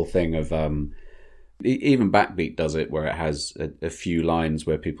this whole thing of... even Backbeat does it, where it has a few lines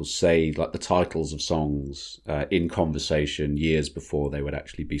where people say like the titles of songs in conversation years before they would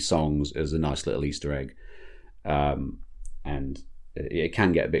actually be songs, as a nice little Easter egg. And it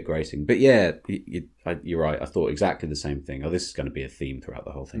can get a bit grating. But yeah, you're right. I thought exactly the same thing. This is going to be a theme throughout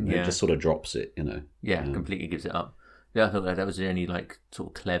the whole thing. Yeah. It just sort of drops it, Yeah, completely gives it up. Yeah, I thought that was the only sort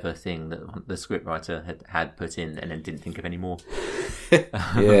of clever thing that the scriptwriter had put in and then didn't think of any more.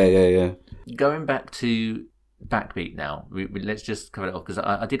 Yeah. Going back to Backbeat now, let's just cover it off, because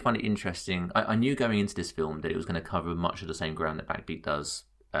I did find it interesting. I knew going into this film that it was going to cover much of the same ground that Backbeat does,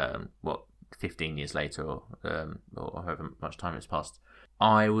 15 years later or however much time has passed.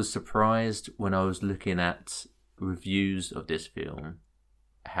 I was surprised when I was looking at reviews of this film,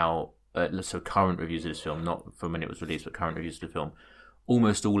 how... so current reviews of this film, not from when it was released, but current reviews of the film,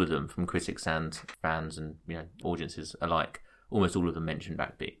 almost all of them, from critics and fans and audiences alike, almost all of them mention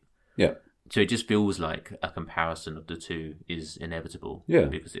Backbeat. Yeah. So it just feels like a comparison of the two is inevitable,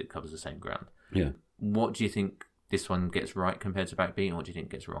 because it covers the same ground. Yeah. What do you think this one gets right compared to Backbeat, and what do you think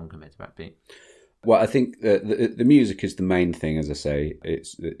gets wrong compared to Backbeat? Well, I think the music is the main thing, as I say.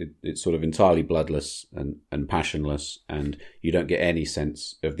 It's sort of entirely bloodless and passionless, and you don't get any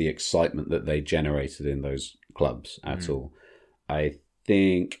sense of the excitement that they generated in those clubs at all. I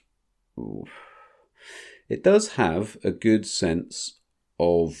think it does have a good sense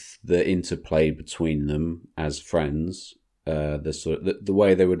of the interplay between them as friends, the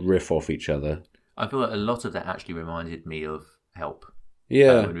way they would riff off each other. I feel like a lot of that actually reminded me of Help.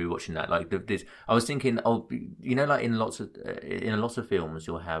 Yeah, when we were watching that, I was thinking, in a lot of films,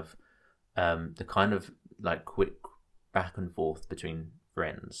 you'll have the kind of quick back and forth between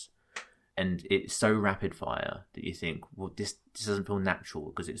friends, and it's so rapid fire that you think, well, this doesn't feel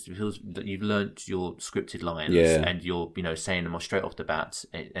natural, because it feels that you've learnt your scripted lines and you're saying them straight off the bat,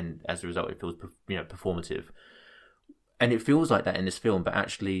 and as a result, it feels performative, and it feels like that in this film, but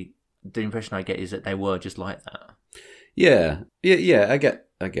actually, the impression I get is that they were just like that. Yeah. I get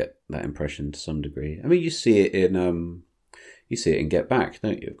that impression to some degree. I mean, you see it in Get Back,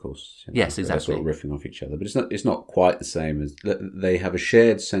 don't you? Of course. Yes, exactly. They're sort of riffing off each other, but it's not quite the same as they have a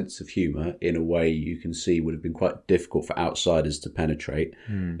shared sense of humour in a way you can see would have been quite difficult for outsiders to penetrate,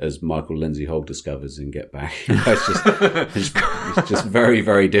 as Michael Lindsay Hogg discovers in Get Back. It's just very,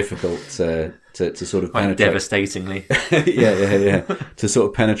 very difficult to sort of penetrate. Devastatingly. Yeah. To sort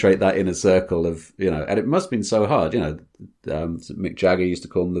of penetrate that inner circle of, and it must have been so hard, Mick Jagger used to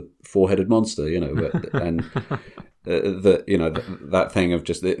call him the four-headed monster, and that thing of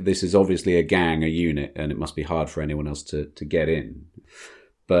just, this is obviously a gang, a unit, and it must be hard for anyone else to get in.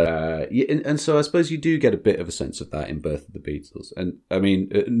 But, and so I suppose you do get a bit of a sense of that in Birth of the Beatles. And I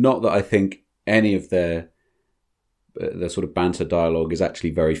mean, not that I think any of their sort of banter dialogue is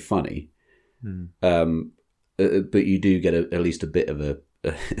actually very funny. But you do get at least a bit of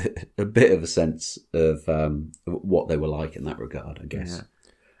a sense of what they were like in that regard, I guess. Yeah.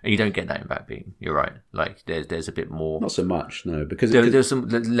 And you don't get that in Backbeat. You're right. There's a bit more. Not so much, no, because there's some.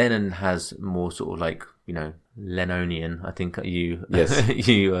 Lennon has more sort of Lennonian. I think you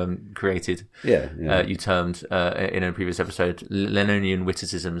created. Yeah. You termed in a previous episode Lennonian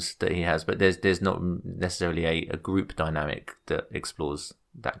witticisms that he has, but there's not necessarily a group dynamic that explores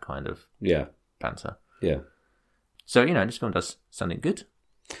that kind of banter. Yeah. So this film does something good.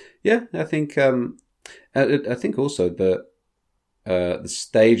 Yeah, I think. I think also that. The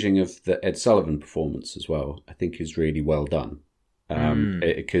staging of the Ed Sullivan performance as well, I think, is really well done.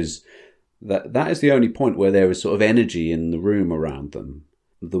 Because that is the only point where there is sort of energy in the room around them.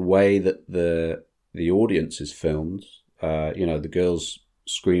 The way that the audience is filmed, the girls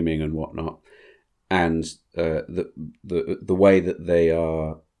screaming and whatnot, and the way that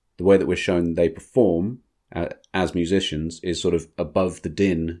the way that we're shown they perform as musicians is sort of above the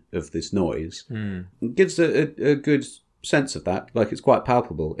din of this noise. It gives a good sense of that, it's quite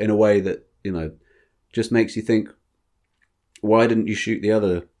palpable in a way that just makes you think, why didn't you shoot the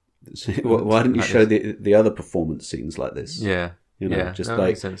other? Why didn't you show the other performance scenes like this? Yeah, just that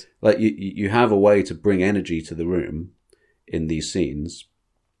makes sense. You have a way to bring energy to the room in these scenes.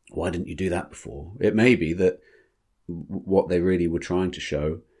 Why didn't you do that before? It may be that what they really were trying to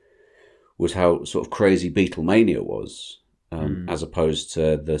show was how sort of crazy Beatlemania was, as opposed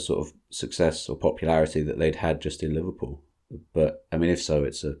to the sort of success or popularity that they'd had just in Liverpool. But I mean, if so,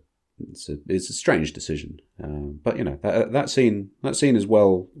 it's a strange decision. But you know, that scene is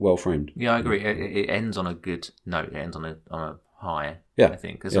well framed. Yeah, I agree. It ends on a good note. It ends on a high. Yeah, I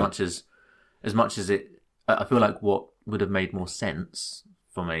think as much as it, I feel like what would have made more sense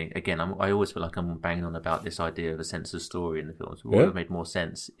for me. Again, I always feel like I'm banging on about this idea of a sense of story in the films. What would have made more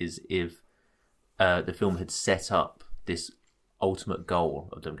sense is if the film had set up this ultimate goal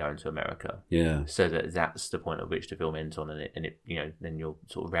of them going to America. Yeah. So that's the point at which the film ends on, and it you know, then you're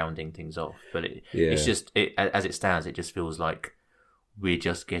sort of rounding things off. But it's just as it stands, it just feels like we're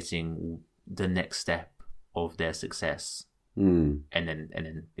just getting the next step of their success, and then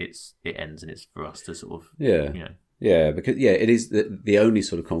it ends, and it's for us to sort of you know. Yeah, because it is the only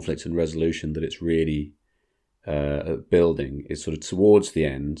sort of conflict and resolution that it's really building is sort of towards the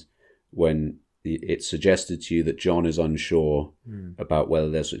end, when it's suggested to you that John is unsure about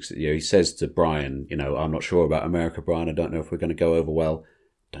whether there's, you know, he says to Brian, you know, I'm not sure about America, Brian. I don't know if we're going to go over well.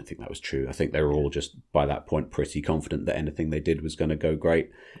 I don't think that was true. I think they were all just by that point pretty confident that anything they did was going to go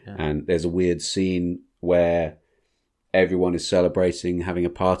great. Yeah. And there's a weird scene where everyone is celebrating, having a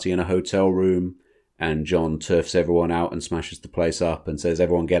party in a hotel room, and John turfs everyone out and smashes the place up and says,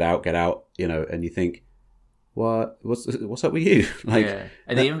 "Everyone get out," you know, and you think, what's up with you? Like, yeah.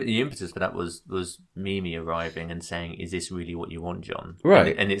 And the impetus for that was Mimi arriving and saying, "Is this really what you want, John?"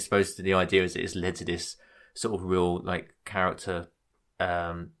 Right. And it's supposed to, the idea is that it's led to this sort of real like character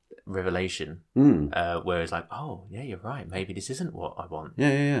revelation, where it's like, oh yeah, you're right, maybe this isn't what I want.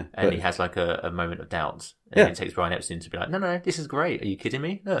 Yeah. And he has like a moment of doubt, and it takes Brian Epstein to be like, no, this is great. Are you kidding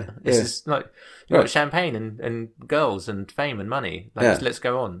me? Look, this is like, you've got champagne and girls and fame and money. Like, let's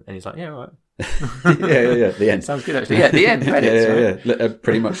go on. And he's like, yeah, right. yeah. The end sounds good actually. Yeah, the end credits. Yeah.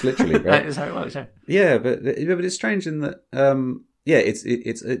 Pretty much literally, right? That's how it works. Yeah, but it's strange in that.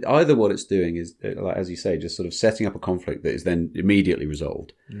 It's either what it's doing is, like, as you say, just sort of setting up a conflict that is then immediately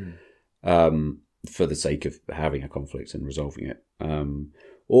resolved, for the sake of having a conflict and resolving it,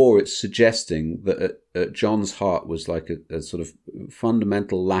 or it's suggesting that at John's heart was like a sort of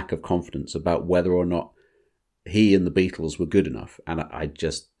fundamental lack of confidence about whether or not he and the Beatles were good enough. And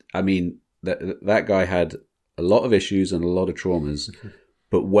I mean, that guy had a lot of issues and a lot of traumas.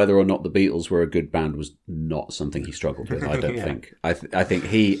 But whether or not the Beatles were a good band was not something he struggled with, I don't think. I think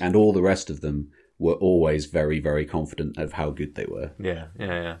he and all the rest of them were always very, very confident of how good they were. Yeah.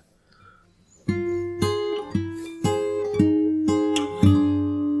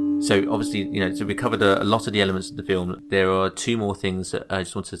 So obviously, you know, so we covered a lot of the elements of the film. There are two more things that I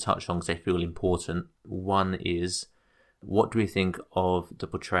just wanted to touch on because they feel important. One is, what do we think of the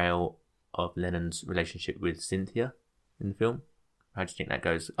portrayal of Lennon's relationship with Cynthia in the film? How do you think that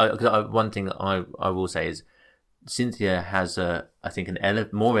goes? One thing that I will say is Cynthia has I think an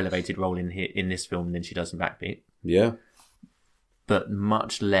more elevated role in this film than she does in Backbeat. Yeah. But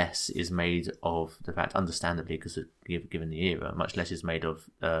much less is made of the fact, understandably, because given the era, much less is made of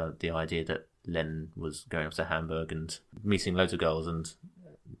the idea that Lennon was going off to Hamburg and meeting loads of girls and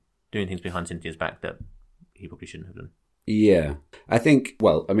doing things behind Cynthia's back that he probably shouldn't have done. Yeah. I think,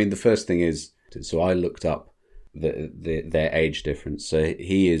 well, I mean, the first thing is, so I looked up their age difference. So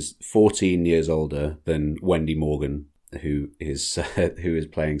he is 14 years older than Wendy Morgan, who is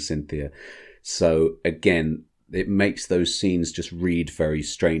playing Cynthia. So again, it makes those scenes just read very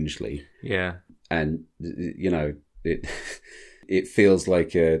strangely. Yeah, and you know, it feels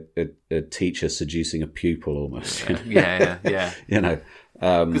like a teacher seducing a pupil almost. Yeah. You know.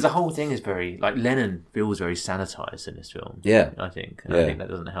 Because the whole thing is very, like, Lennon feels very sanitized in this film. Yeah, I think. And I think that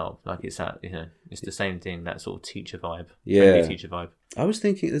doesn't help. Like, it's that, you know, it's the same thing, that sort of teacher vibe. Yeah, teacher vibe. I was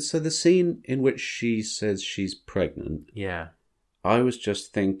thinking, so the scene in which she says she's pregnant. Yeah. I was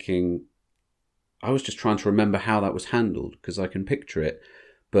just trying to remember how that was handled because I can picture it,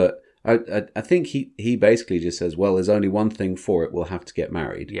 but I think he basically just says, well, there's only one thing for it, we'll have to get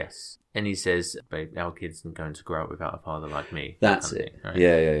married. Yes. And he says, babe, our kids are going to grow up without a father like me. That's it. Thing, right?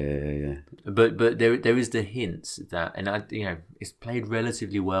 Yeah. But there is the hint that, and it's played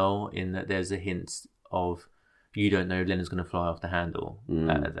relatively well in that there's a hint of, you don't know if Lennon's going to fly off the handle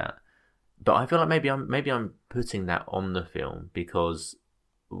at that. But I feel like maybe I'm putting that on the film because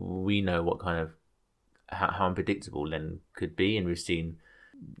we know what kind of how unpredictable Lennon could be, and we've seen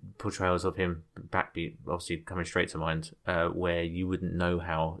portrayals of him, Backbeat obviously coming straight to mind, where you wouldn't know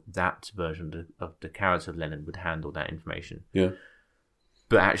how that version of the character of Lennon would handle that information. Yeah.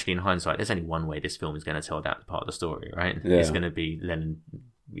 But actually, in hindsight, there's only one way this film is going to tell that part of the story, right? Yeah. It's going to be Lennon,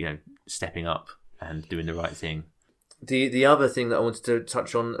 you know, stepping up and doing the right thing. The other thing that I wanted to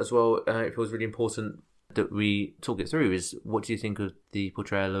touch on as well, it feels really important that we talk it through, is what do you think of the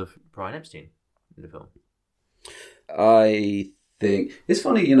portrayal of Brian Epstein in the film? I think it's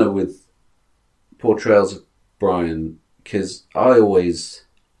funny, with portrayals of Brian, because I always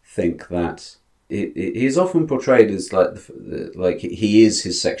think that he's often portrayed as like he is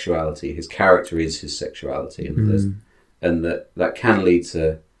his sexuality, his character is his sexuality, and that can lead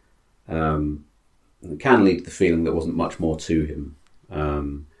to the feeling there wasn't much more to him,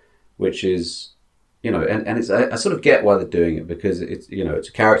 which is, and it's I sort of get why they're doing it, because it's it's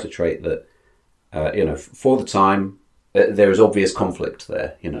a character trait that for the time there is obvious conflict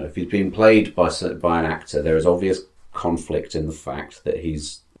there. If he's being played by an actor, there is obvious conflict in the fact that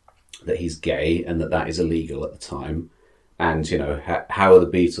he's gay and that is illegal at the time. And, how are the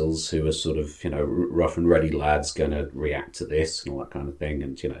Beatles, who are sort of, rough and ready lads, going to react to this and all that kind of thing?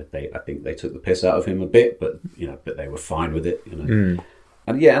 And, I think they took the piss out of him a bit, but they were fine with it, And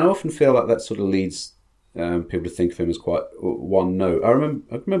I often feel like that sort of leads people to think of him as quite one note. I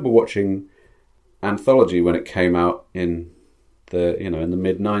remember watching Anthology when it came out in the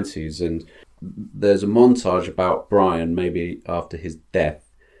mid 90s, and there's a montage about Brian maybe after his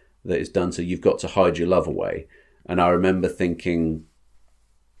death that is done to "You've Got to Hide Your Love Away." And I remember thinking,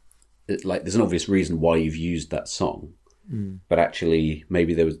 there's an obvious reason why you've used that song, but actually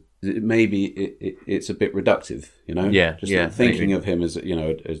maybe it's a bit reductive, thinking of him as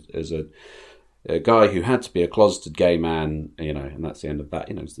as a guy who had to be a closeted gay man, and that's the end of that.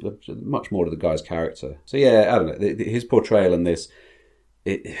 There's much more to the guy's character. So I don't know, his portrayal in this,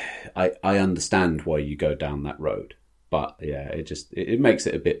 I understand why you go down that road. But it makes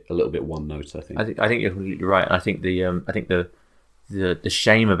it a little bit one note. I think you're completely right. I think the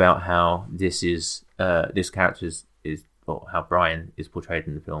shame about how this character is or how Brian is portrayed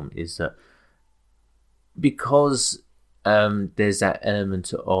in the film is that because there's that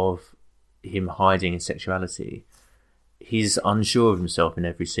element of him hiding his sexuality, he's unsure of himself in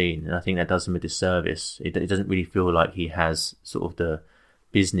every scene, and I think that does him a disservice. It doesn't really feel like he has sort of the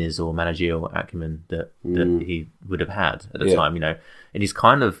business or managerial acumen that he would have had at the time, and he's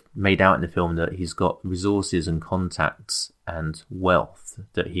kind of made out in the film that he's got resources and contacts and wealth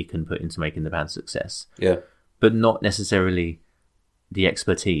that he can put into making the band success, but not necessarily the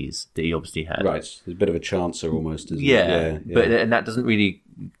expertise that he obviously had. Right, he's a bit of a chancer almost, isn't it? But and that doesn't really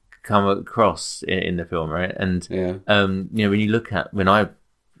come across in the film, right? And when you look at the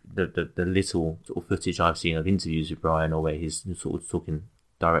little sort of footage I've seen of interviews with Brian, or where he's sort of talking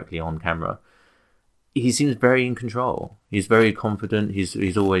directly on camera, he seems very in control. He's very confident.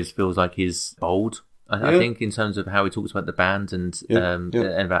 He's always feels like he's bold. I think in terms of how he talks about the band and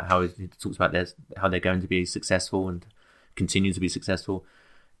about how he talks about how they're going to be successful and continue to be successful.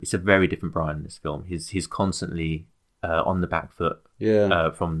 It's a very different Brian in this film. He's constantly on the back foot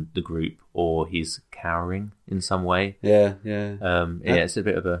from the group, or he's cowering in some way. It's a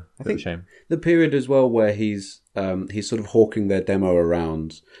bit of a shame. The period as well where he's sort of hawking their demo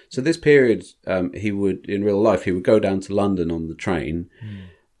around. So this period, he would in real life go down to London on the train,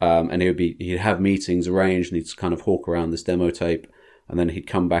 and he'd have meetings arranged, and he'd kind of hawk around this demo tape, and then he'd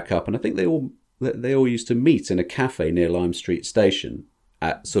come back up. And I think they all used to meet in a cafe near Lime Street Station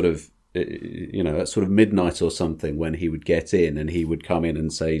at sort of at sort of midnight or something, when he would get in and he would come in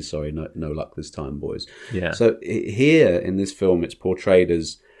and say, "Sorry, no luck this time, boys." So here in this film, it's portrayed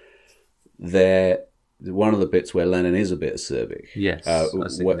as one of the bits where Lennon is a bit acerbic.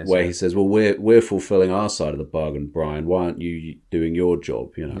 Where he says, "Well, we're fulfilling our side of the bargain, Brian. Why aren't you doing your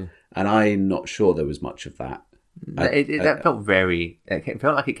job?" And I'm not sure there was much of that. That felt it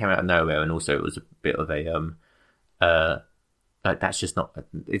felt like it came out of nowhere, and also it was a bit of a that's just not.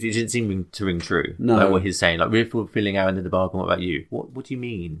 It didn't seem to ring true. No, like what he's saying, like we're fulfilling our end of the bargain. What about you? What do you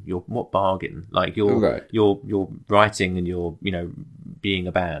mean? What bargain? Like you're writing and you're being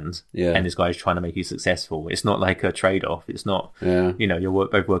a band, and this guy's trying to make you successful. It's not like a trade off. It's not. You're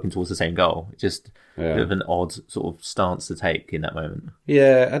both working towards the same goal. It's just a bit of an odd sort of stance to take in that moment.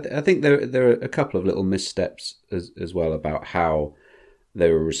 I think there are a couple of little missteps as well about how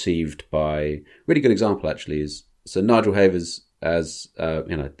they were received by. Really good example actually is Nigel Havers as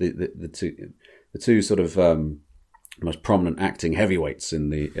the two sort of most prominent acting heavyweights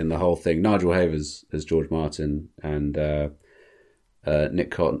in the whole thing. Nigel Havers as George Martin, and Nick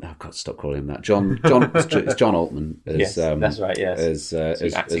Cotton. I've got to stop calling him that. It's John Altman as that's right. Yes,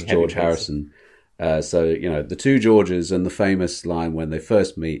 as George Harrison. So the two Georges, and the famous line when they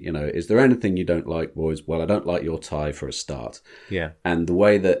first meet. Is there anything you don't like, boys? Well, I don't like your tie for a start. And the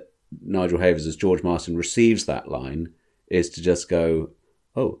way that Nigel Havers as George Martin receives that line is to just go,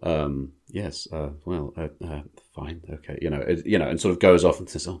 yes, fine, okay, and sort of goes off and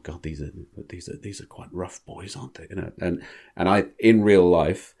says, "Oh God, these are quite rough boys, aren't they?" And I, in real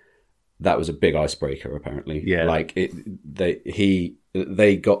life, that was a big icebreaker. Apparently, yeah, like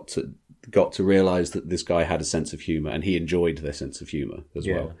they got to realize that this guy had a sense of humor, and he enjoyed their sense of humor as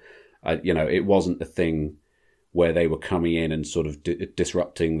well. It wasn't a thing where they were coming in and sort of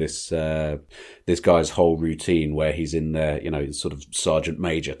disrupting this guy's whole routine, where he's in there, sort of sergeant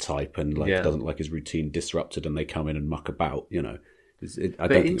major type, and doesn't like his routine disrupted, and they come in and muck about.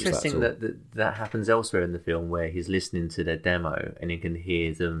 But interesting that happens elsewhere in the film, where he's listening to their demo and he can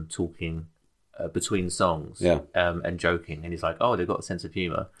hear them talking between songs, and joking, and he's like, "Oh, they've got a sense of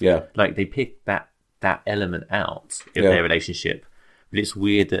humor." Yeah, like they pick that element out of their relationship, but it's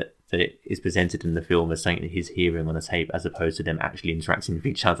weird that it is presented in the film as something that he's hearing on a tape, as opposed to them actually interacting with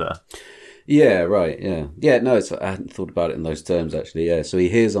each other. Yeah, right. Yeah. No, I hadn't thought about it in those terms actually. Yeah, so he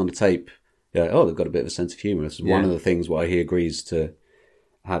hears on the tape, oh, they've got a bit of a sense of humor. This is one of the things why he agrees to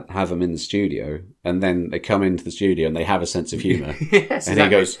have them in the studio, and then they come into the studio and they have a sense of humor. Yes, and he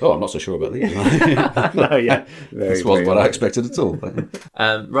goes, "Oh, I'm not so sure about these." This wasn't what I expected at all.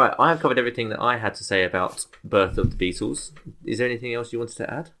 Right, I have covered everything that I had to say about Birth of the Beatles. Is there anything else you wanted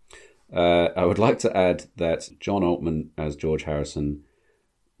to add? I would like to add that John Altman as George Harrison,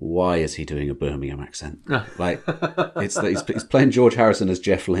 why is he doing a Birmingham accent? Like, he's playing George Harrison as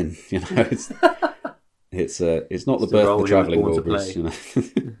Jeff Lynne. It's not the Birth of the Travelling Wilburys.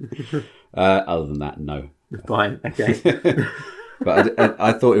 Other than that, no. Fine, okay. But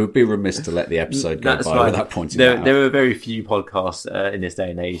I thought it would be remiss to let the episode go by without pointing that out. There are very few podcasts in this day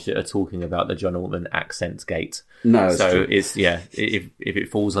and age that are talking about the John Altman accent gate. No, so it's if it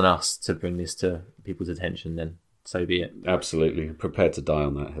falls on us to bring this to people's attention, then so be it. Absolutely, prepared to die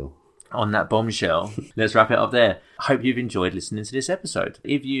on that hill. On that bombshell, let's wrap it up there. I hope you've enjoyed listening to this episode.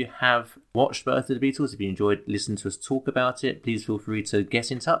 If you have watched Birth of the Beatles, if you enjoyed listening to us talk about it, please feel free to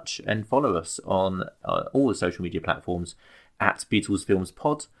get in touch and follow us on all the social media platforms at Beatles Films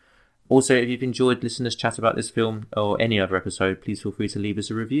Pod. Also, if you've enjoyed listening to us chat about this film or any other episode, please feel free to leave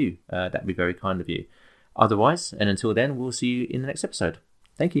us a review. That'd be very kind of you. Otherwise, and until then, we'll see you in the next episode.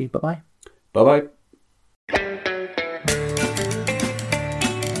 Thank you. Bye-bye. Bye-bye.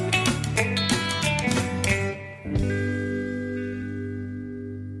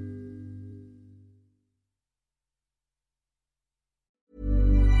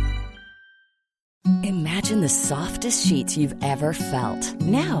 Imagine the softest sheets you've ever felt.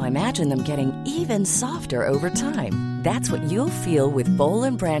 Now imagine them getting even softer over time. That's what you'll feel with Boll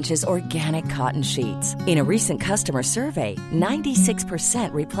 & Branch's organic cotton sheets. In a recent customer survey,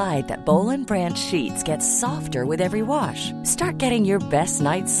 96% replied that Boll & Branch sheets get softer with every wash. Start getting your best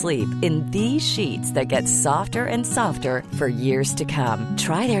night's sleep in these sheets that get softer and softer for years to come.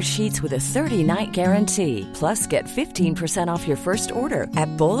 Try their sheets with a 30-night guarantee. Plus, get 15% off your first order at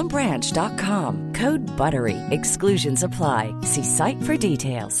bollandbranch.com. Code BUTTERY. Exclusions apply. See site for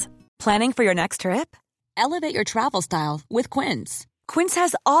details. Planning for your next trip? Elevate your travel style with Quince. Quince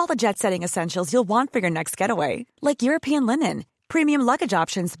has all the jet-setting essentials you'll want for your next getaway, like European linen, premium luggage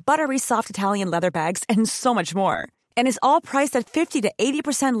options, buttery soft Italian leather bags, and so much more. And is all priced at 50 to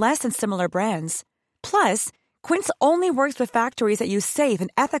 80% less than similar brands. Plus, Quince only works with factories that use safe and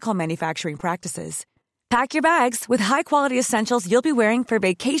ethical manufacturing practices. Pack your bags with high-quality essentials you'll be wearing for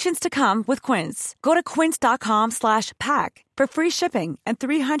vacations to come with Quince. Go to quince.com/pack for free shipping and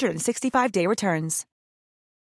 365-day returns.